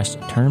of Christ.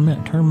 Turn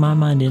my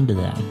mind into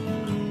that.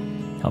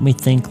 Help me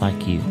think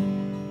like you.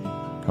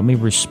 Help me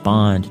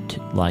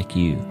respond like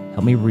you.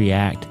 Help me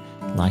react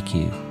like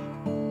you.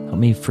 Help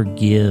me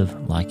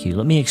forgive like you.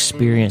 Let me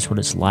experience what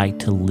it's like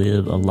to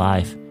live a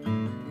life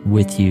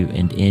with you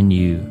and in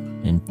you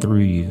and through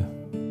you.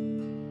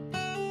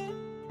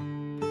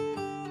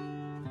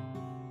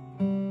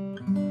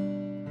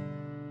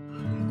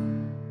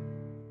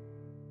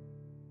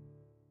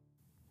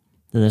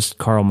 This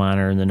Carl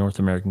Miner and the North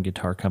American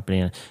Guitar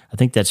Company. And I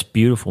think that's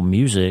beautiful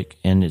music,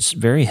 and it's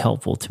very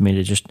helpful to me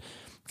to just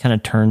kind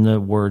of turn the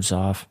words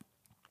off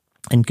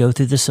and go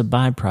through this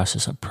abide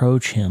process.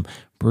 Approach him,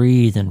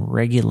 breathe and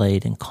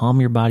regulate and calm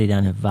your body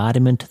down. Invite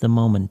him into the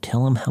moment.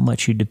 Tell him how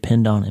much you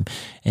depend on him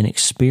and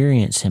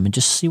experience him and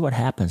just see what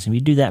happens. If you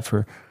do that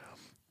for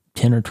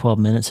 10 or 12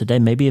 minutes a day,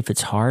 maybe if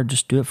it's hard,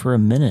 just do it for a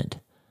minute.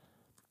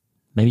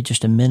 Maybe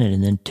just a minute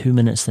and then 2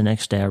 minutes the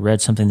next day. I read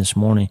something this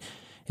morning.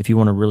 If you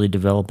want to really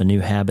develop a new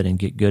habit and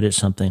get good at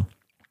something,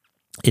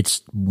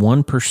 it's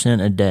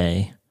 1% a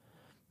day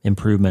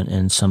improvement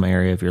in some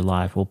area of your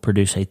life will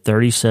produce a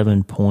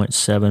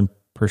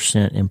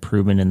 37.7%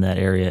 improvement in that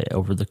area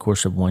over the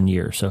course of 1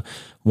 year. So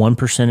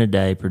 1% a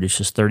day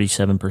produces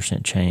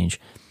 37%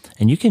 change.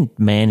 And you can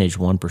manage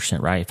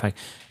 1%, right?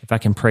 If I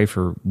can pray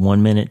for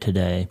 1 minute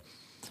today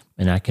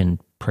and I can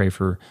pray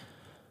for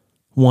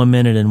 1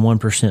 minute and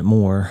 1%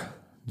 more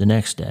the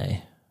next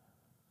day,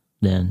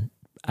 then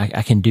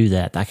I can do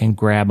that. I can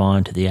grab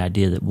on to the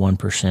idea that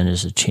 1%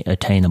 is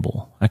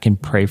attainable. I can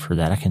pray for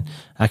that.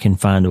 I can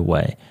find a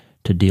way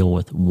to deal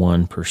with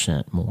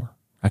 1% more.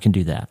 I can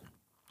do that.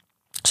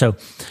 So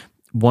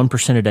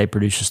 1% a day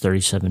produces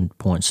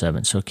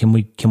 37.7. So can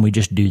we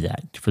just do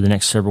that for the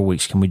next several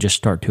weeks? Can we just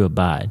start to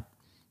abide?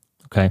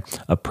 Okay.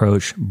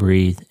 Approach,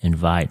 breathe,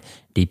 invite,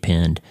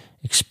 depend,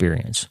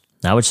 experience.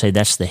 Now, I would say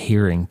that's the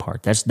hearing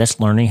part. That's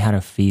learning how to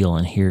feel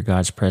and hear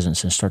God's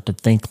presence and start to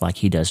think like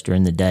he does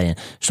during the day and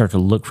start to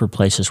look for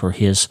places where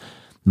his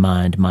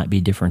mind might be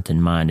different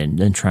than mine and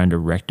then trying to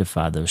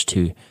rectify those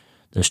two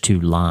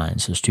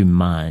lines, those two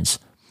minds.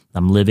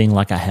 I'm living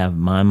like I have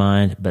my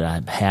mind, but I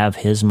have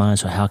his mind,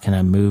 so how can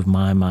I move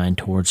my mind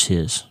towards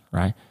his,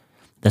 right?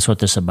 That's what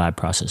this abide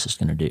process is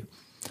going to do.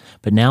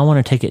 But now I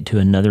want to take it to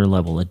another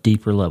level, a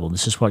deeper level.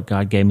 This is what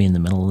God gave me in the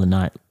middle of the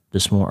night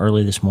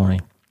early this morning.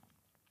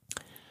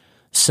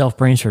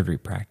 Self-brain surgery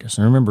practice.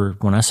 And remember,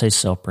 when I say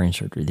self-brain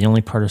surgery, the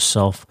only part of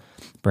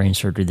self-brain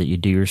surgery that you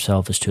do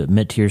yourself is to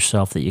admit to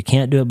yourself that you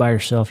can't do it by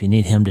yourself. You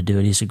need him to do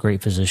it. He's a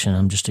great physician.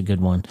 I'm just a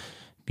good one.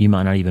 You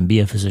might not even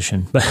be a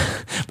physician,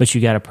 but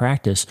you got to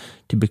practice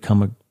to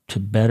become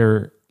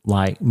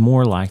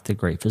more like the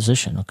great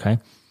physician, okay?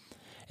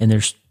 And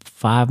there's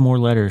 5 more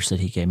letters that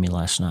he gave me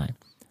last night.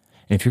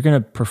 And if you're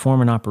going to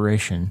perform an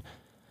operation,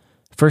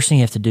 first thing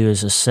you have to do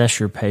is assess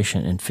your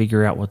patient and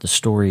figure out what the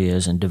story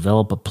is and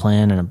develop a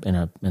plan and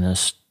a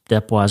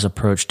stepwise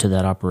approach to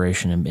that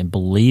operation and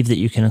believe that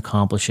you can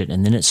accomplish it.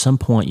 And then at some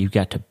point, you've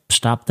got to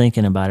stop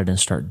thinking about it and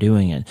start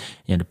doing it.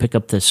 To pick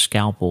up the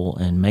scalpel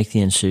and make the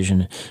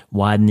incision,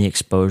 widen the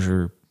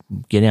exposure,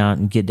 get down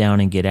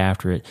and get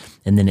after it,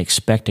 and then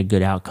expect a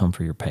good outcome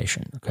for your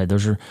patient. Okay,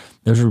 those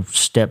are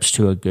steps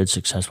to a good,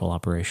 successful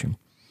operation.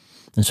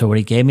 And so what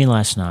he gave me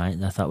last night,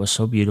 that I thought was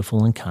so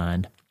beautiful and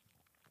kind,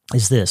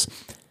 is this: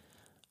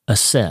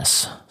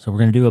 assess. So we're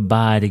going to do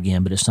abide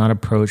again, but it's not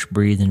approach,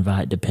 breathe,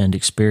 invite, depend,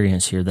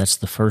 experience here. That's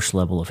the first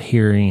level of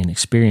hearing and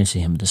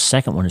experiencing him. The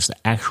second one is the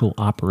actual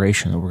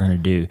operation that we're going to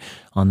do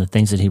on the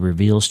things that he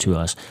reveals to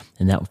us.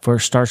 And that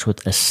first starts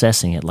with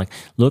assessing it. Like,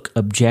 look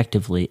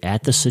objectively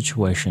at the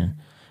situation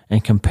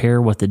and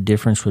compare what the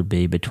difference would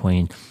be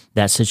between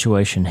that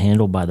situation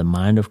handled by the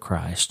mind of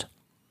Christ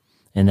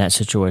and that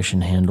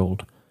situation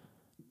handled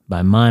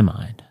by my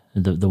mind,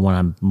 the one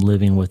I'm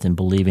living with and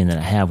believing that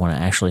I have when I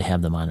actually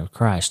have the mind of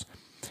Christ.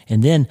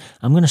 And then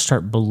I'm going to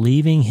start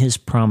believing his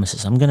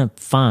promises. I'm going to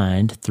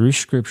find through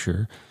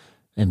Scripture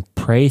and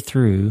pray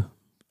through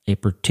a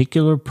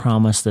particular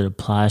promise that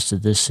applies to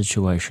this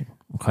situation,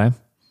 okay?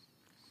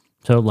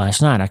 So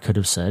last night I could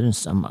have said,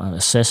 I'm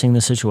assessing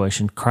the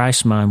situation,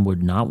 Christ's mind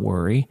would not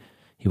worry.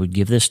 He would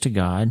give this to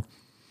God,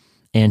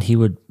 and he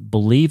would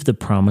believe the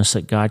promise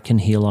that God can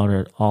heal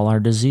all our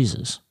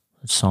diseases.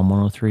 It's Psalm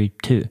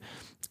 103:2.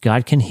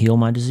 God can heal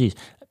my disease.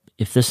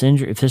 If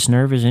this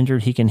nerve is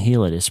injured, he can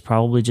heal it. It's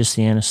probably just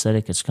the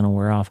anesthetic. It's going to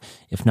wear off.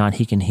 If not,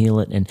 he can heal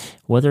it. And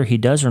whether he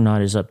does or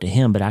not is up to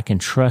him, but I can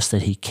trust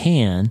that he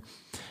can.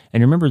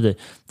 And remember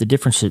the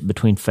difference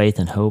between faith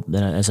and hope.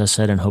 That, as I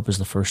said, and hope is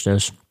the first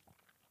dose.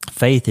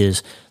 Faith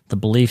is the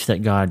belief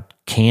that God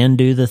can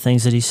do the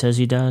things that he says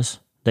he does,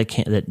 that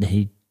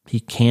he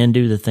can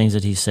do the things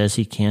that he says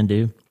he can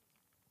do.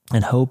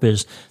 And hope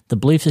is the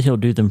belief that he'll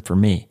do them for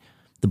me.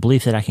 The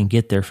belief that I can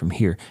get there from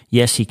here.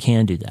 Yes, he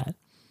can do that.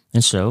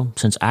 And so,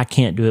 since I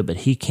can't do it, but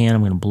he can, I'm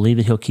going to believe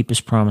that he'll keep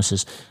his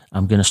promises.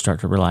 I'm going to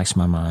start to relax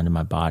my mind and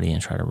my body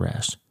and try to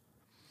rest.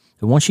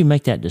 But once you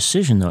make that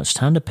decision, though, it's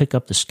time to pick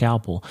up the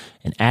scalpel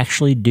and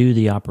actually do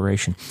the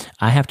operation.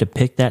 I have to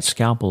pick that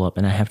scalpel up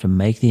and I have to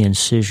make the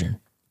incision.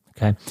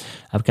 Okay?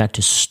 I've got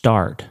to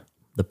start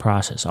the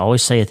process. I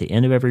always say at the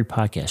end of every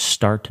podcast,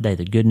 start today.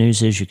 The good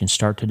news is you can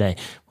start today.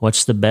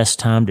 What's the best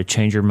time to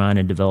change your mind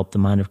and develop the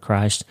mind of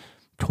Christ?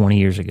 20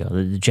 years ago.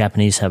 The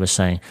Japanese have a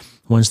saying,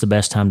 when's the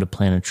best time to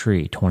plant a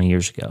tree? 20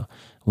 years ago.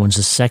 When's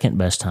the second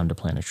best time to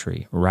plant a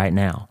tree? Right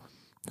now.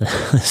 The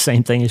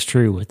same thing is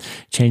true with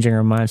changing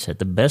our mindset.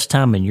 The best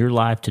time in your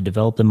life to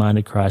develop the mind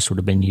of Christ would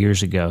have been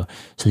years ago,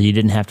 so that you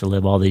didn't have to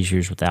live all these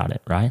years without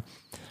it, right?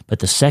 But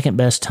the second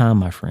best time,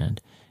 my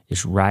friend,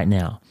 is right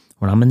now.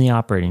 When I'm in the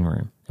operating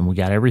room and we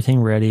got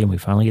everything ready and we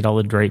finally get all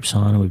the drapes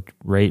on, and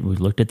we've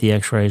looked at the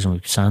x-rays and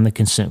we've signed the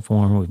consent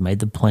form, we've made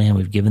the plan,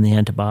 we've given the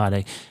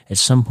antibiotic. At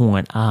some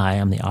point,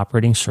 I'm the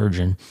operating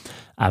surgeon.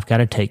 I've got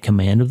to take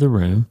command of the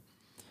room.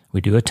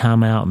 We do a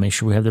timeout, make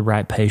sure we have the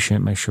right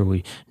patient, make sure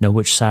we know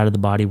which side of the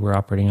body we're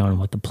operating on and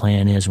what the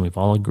plan is, and we've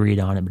all agreed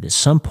on it. But at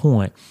some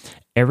point,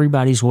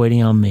 everybody's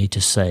waiting on me to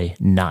say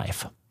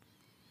knife.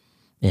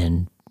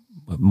 And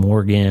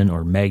Morgan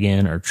or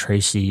Megan or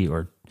Tracy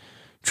or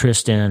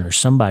Tristan or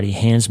somebody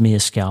hands me a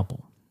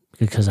scalpel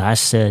because I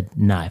said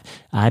knife.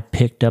 I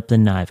picked up the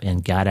knife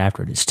and got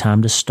after it. It's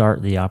time to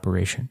start the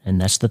operation.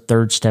 And that's the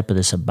third step of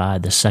this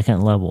abide. The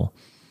second level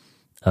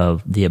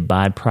of the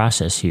abide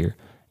process here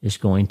is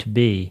going to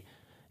be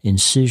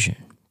incision.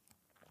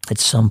 At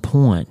some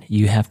point,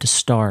 you have to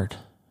start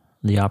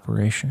the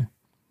operation.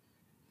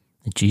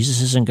 Jesus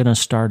isn't going to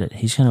start it.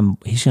 He's going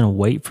to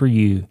wait for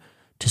you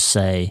to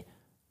say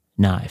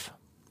knife.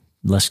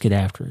 Let's get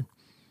after it.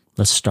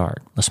 Let's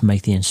start. Let's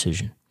make the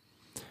incision.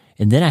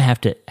 And then I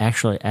have to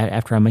actually,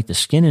 after I make the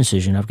skin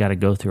incision, I've got to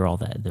go through all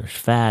that. There's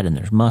fat and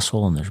there's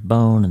muscle and there's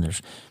bone and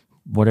there's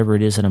whatever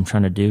it is that I'm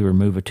trying to do,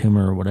 remove a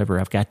tumor or whatever.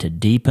 I've got to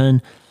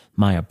deepen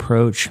my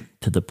approach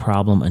to the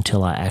problem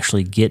until I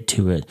actually get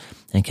to it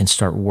and can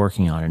start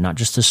working on it. Not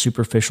just the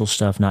superficial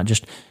stuff, not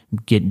just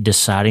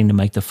deciding to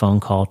make the phone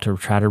call to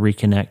try to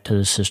reconnect to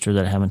the sister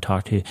that I haven't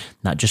talked to,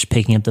 not just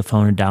picking up the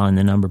phone and dialing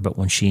the number, but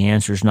when she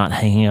answers, not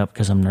hanging up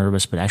because I'm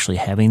nervous, but actually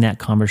having that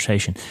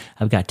conversation.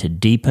 I've got to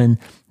deepen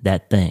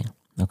that thing,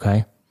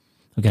 okay?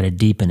 I've got to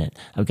deepen it.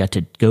 I've got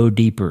to go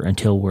deeper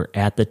until we're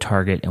at the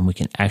target and we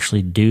can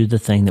actually do the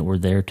thing that we're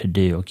there to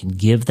do. I can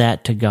give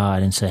that to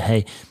God and say,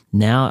 hey,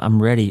 now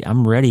I'm ready.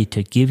 I'm ready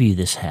to give you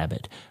this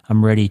habit.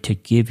 I'm ready to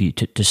give you,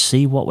 to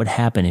see what would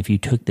happen if you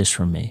took this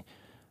from me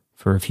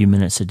for a few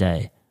minutes a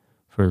day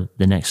for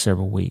the next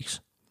several weeks.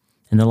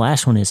 And the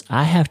last one is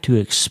I have to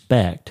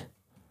expect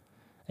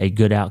a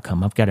good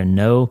outcome. I've got to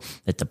know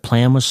that the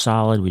plan was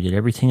solid. We did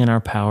everything in our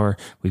power.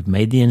 We've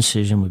made the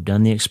incision. We've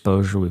done the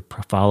exposure. We've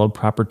followed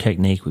proper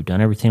technique. We've done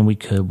everything we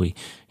could. We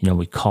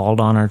called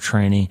on our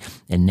training,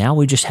 and now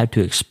we just have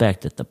to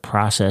expect that the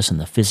process and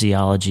the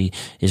physiology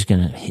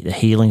the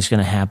healing is going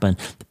to happen.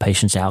 The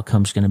patient's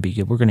outcome is going to be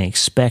good. We're going to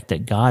expect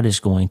that God is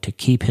going to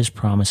keep his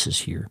promises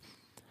here.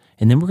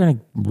 And then we're going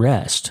to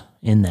rest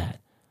in that.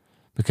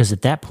 Because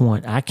at that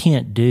point,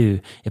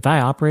 if I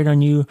operate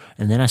on you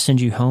and then I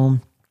send you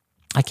home,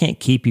 I can't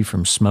keep you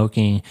from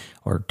smoking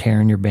or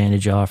tearing your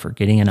bandage off or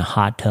getting in a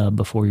hot tub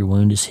before your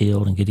wound is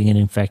healed and getting it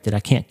infected. I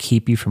can't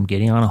keep you from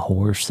getting on a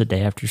horse the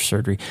day after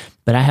surgery.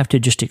 But I have to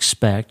just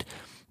expect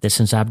that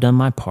since I've done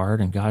my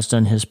part and God's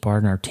done his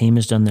part and our team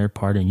has done their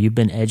part and you've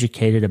been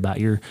educated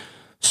about your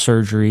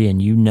surgery and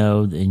you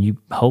know and you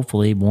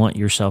hopefully want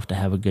yourself to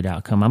have a good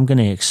outcome, I'm going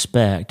to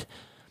expect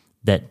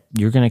that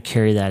you're going to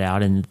carry that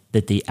out and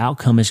that the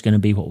outcome is going to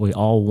be what we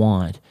all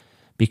want,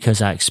 because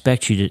I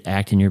expect you to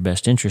act in your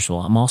best interest.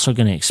 Well, I'm also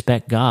going to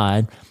expect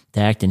God to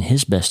act in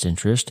his best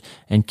interest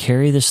and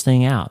carry this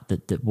thing out,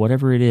 that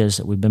whatever it is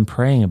that we've been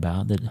praying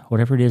about, that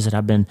whatever it is that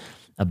I've been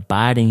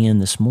abiding in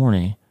this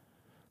morning,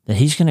 that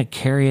he's going to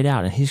carry it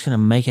out and he's going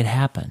to make it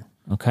happen,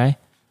 okay?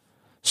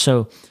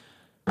 So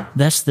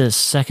that's the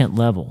second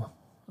level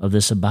of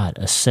this abide.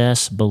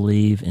 Assess,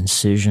 believe,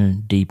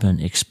 incision, deepen,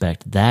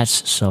 expect.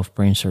 That's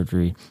self-brain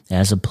surgery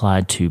as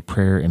applied to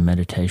prayer and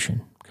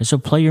meditation. Okay, so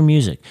play your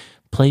music.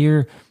 Play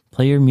your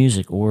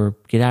music, or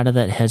get out of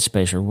that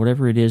headspace, or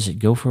whatever it is,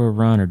 go for a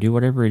run, or do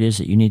whatever it is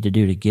that you need to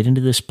do to get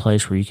into this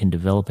place where you can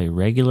develop a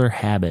regular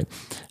habit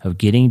of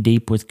getting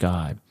deep with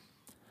God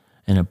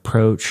and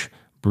approach,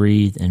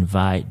 breathe,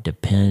 invite,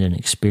 depend, and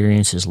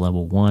experience is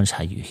level one. It's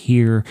how you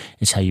hear.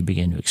 It's how you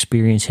begin to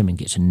experience him and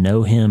get to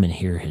know him and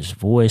hear his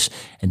voice.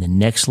 And the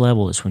next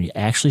level is when you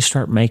actually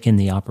start making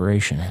the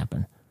operation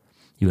happen.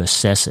 You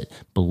assess it,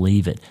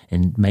 believe it,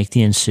 and make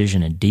the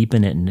incision and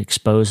deepen it and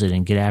expose it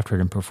and get after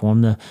it and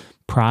perform the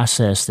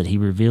process that he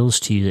reveals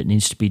to you that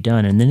needs to be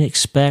done. And then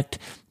expect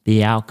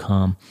the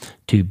outcome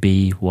to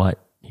be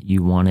what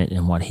you want it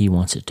and what he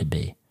wants it to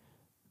be.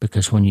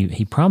 Because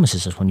he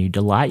promises us, when you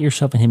delight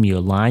yourself in him, you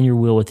align your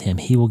will with him,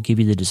 he will give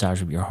you the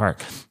desires of your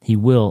heart. He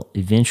will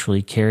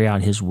eventually carry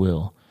out his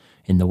will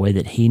in the way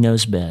that he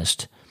knows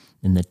best,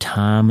 in the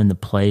time and the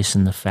place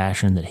and the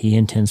fashion that he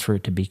intends for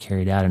it to be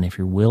carried out. And if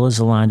your will is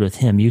aligned with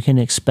him, you can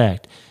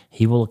expect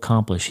he will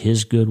accomplish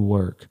his good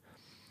work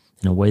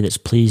in a way that's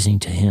pleasing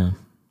to him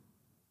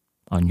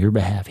on your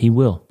behalf. He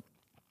will.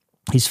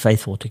 He's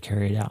faithful to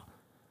carry it out.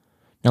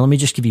 Now, let me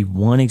just give you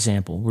one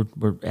example.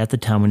 We're at the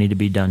time we need to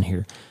be done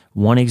here.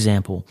 One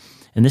example,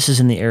 and this is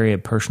in the area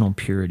of personal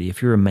purity.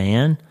 If you're a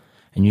man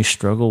and you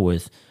struggle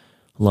with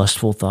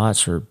lustful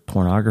thoughts or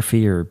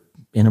pornography or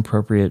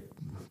inappropriate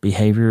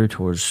behavior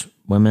towards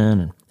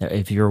women, and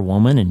if you're a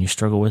woman and you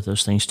struggle with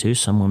those things too,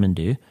 some women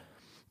do,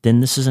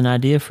 then this is an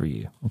idea for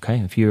you,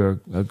 okay? If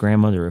you're a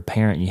grandmother or a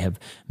parent and you have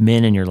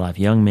men in your life,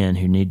 young men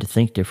who need to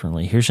think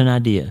differently, here's an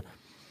idea.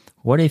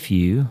 What if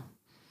you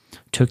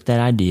took that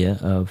idea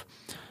of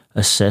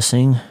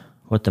assessing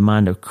what the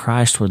mind of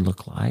Christ would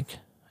look like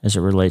as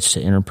it relates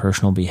to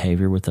interpersonal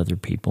behavior with other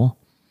people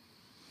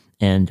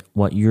and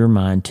what your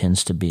mind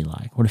tends to be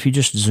like? What if you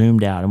just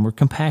zoomed out and were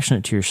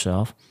compassionate to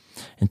yourself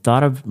and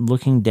thought of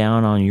looking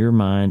down on your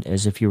mind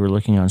as if you were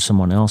looking on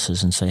someone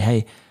else's and say,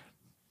 hey,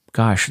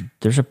 gosh,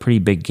 there's a pretty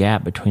big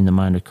gap between the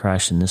mind of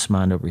Christ and this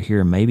mind over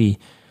here. Maybe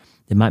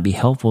it might be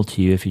helpful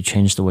to you if you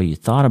changed the way you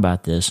thought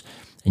about this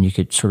and you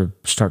could sort of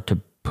start to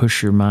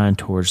push your mind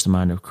towards the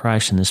mind of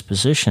Christ in this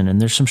position.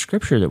 And there's some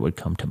scripture that would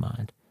come to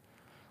mind.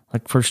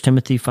 Like 1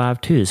 Timothy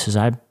 5:2, it says,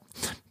 I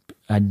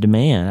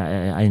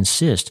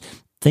insist,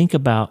 think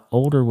about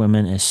older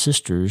women as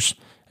sisters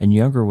and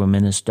younger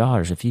women as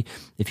daughters.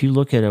 If you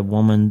look at a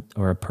woman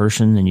or a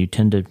person and you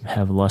tend to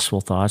have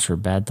lustful thoughts or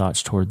bad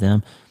thoughts toward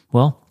them,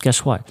 well,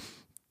 guess what?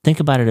 Think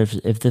about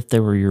it if they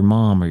were your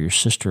mom or your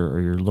sister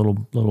or your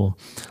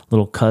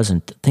little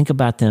cousin. Think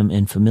about them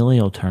in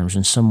familial terms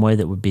in some way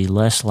that would be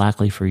less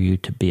likely for you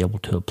to be able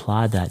to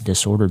apply that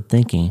disordered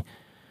thinking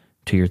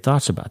to your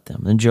thoughts about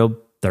them. In Job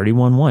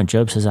 31:1,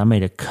 Job says, I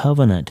made a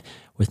covenant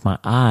with my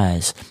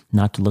eyes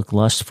not to look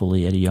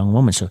lustfully at a young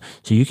woman. So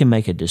you can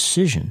make a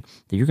decision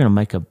that you're going to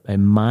make a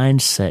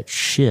mindset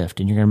shift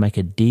and you're going to make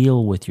a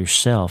deal with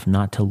yourself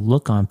not to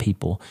look on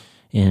people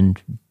in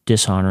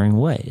dishonoring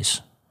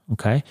ways,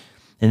 okay?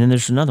 And then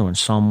there's another one,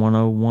 Psalm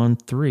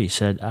 101:3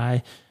 said,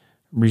 I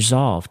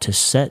resolve to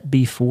set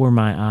before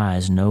my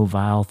eyes no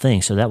vile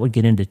thing. So that would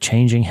get into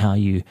changing how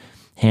you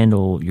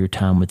handle your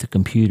time with the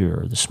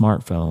computer or the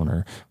smartphone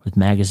or with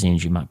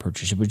magazines you might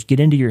purchase. It would get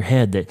into your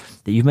head that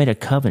you've made a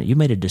covenant, you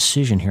made a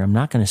decision here. I'm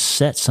not going to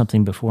set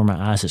something before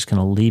my eyes that's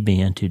going to lead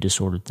me into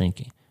disordered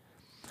thinking.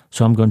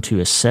 So I'm going to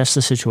assess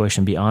the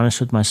situation, be honest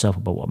with myself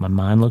about what my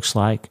mind looks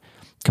like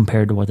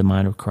compared to what the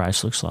mind of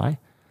Christ looks like.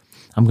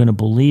 I'm going to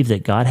believe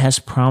that God has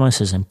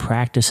promises and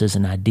practices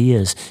and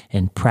ideas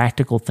and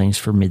practical things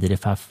for me that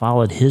if I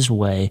followed his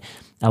way,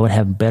 I would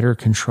have better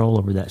control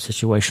over that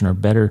situation or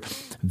better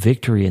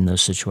victory in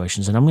those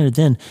situations. And I'm going to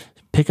then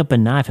pick up a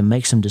knife and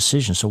make some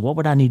decisions. So what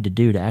would I need to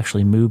do to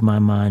actually move my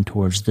mind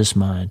towards this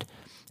mind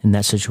in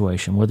that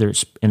situation, whether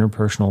it's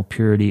interpersonal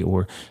purity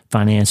or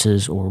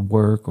finances or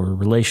work or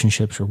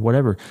relationships or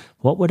whatever?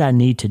 What would I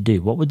need to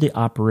do? What would the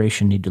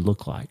operation need to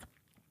look like?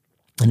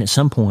 And at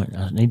some point,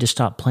 I need to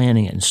stop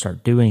planning it and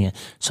start doing it.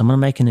 So I'm going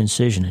to make an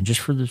incision. And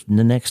just for the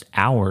next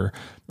hour,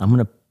 I'm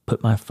going to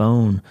put my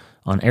phone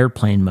on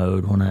airplane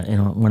mode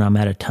when I'm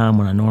at a time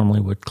when I normally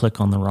would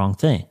click on the wrong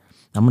thing.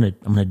 I'm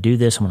gonna do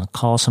this. I'm gonna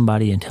call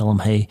somebody and tell them,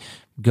 hey,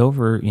 go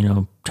over,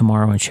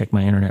 tomorrow and check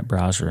my internet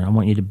browser. I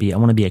want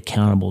to be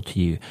accountable to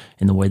you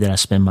in the way that I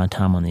spend my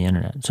time on the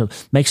internet. So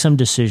make some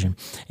decision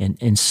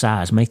and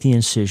size, make the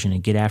incision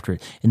and get after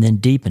it, and then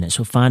deepen it.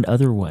 So find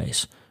other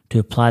ways to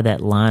apply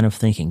that line of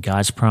thinking,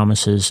 God's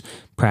promises,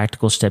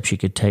 practical steps you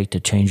could take to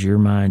change your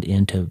mind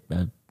into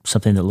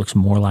something that looks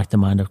more like the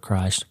mind of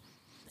Christ.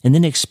 And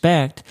then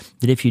expect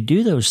that if you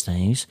do those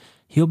things,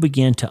 He'll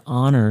begin to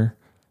honor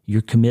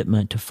your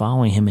commitment to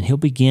following Him, and He'll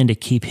begin to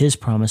keep His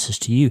promises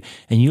to you.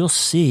 And you'll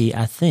see,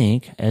 I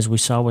think, as we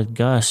saw with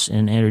Gus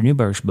in Andrew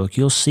Newberg's book,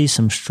 you'll see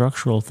some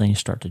structural things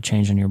start to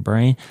change in your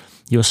brain.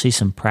 You'll see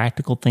some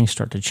practical things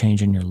start to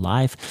change in your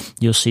life.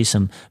 You'll see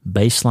some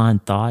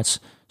baseline thoughts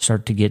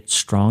start to get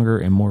stronger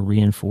and more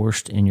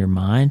reinforced in your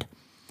mind.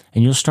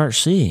 And you'll start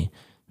seeing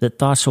that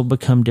thoughts will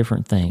become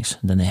different things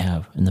than they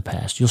have in the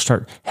past. You'll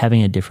start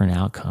having a different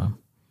outcome.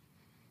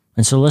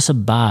 And so let's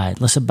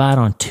abide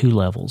on two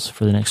levels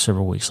for the next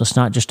several weeks. Let's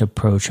not just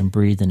approach and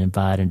breathe and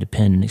invite and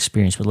depend and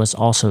experience, but let's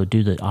also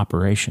do the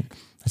operation.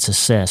 Let's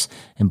assess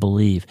and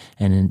believe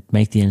and then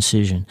make the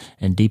incision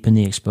and deepen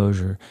the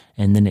exposure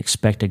and then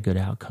expect a good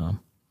outcome.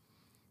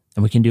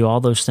 And we can do all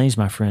those things,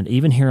 my friend.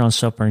 Even here on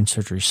Self-Brain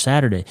Surgery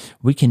Saturday,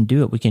 we can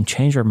do it. We can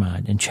change our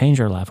mind and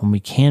change our life, and we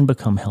can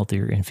become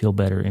healthier and feel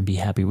better and be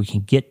happy. We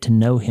can get to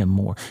know Him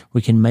more.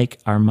 We can make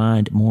our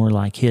mind more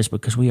like His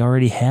because we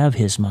already have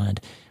His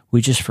mind. We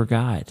just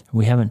forgot.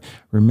 We haven't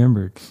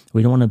remembered.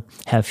 We don't want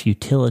to have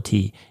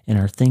futility in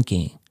our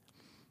thinking.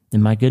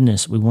 And my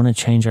goodness, we want to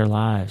change our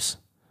lives,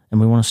 and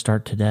we want to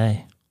start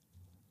today.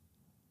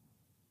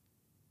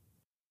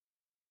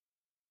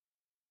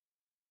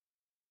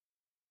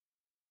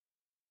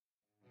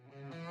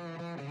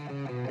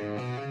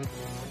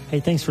 Hey,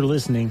 thanks for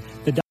listening.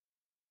 The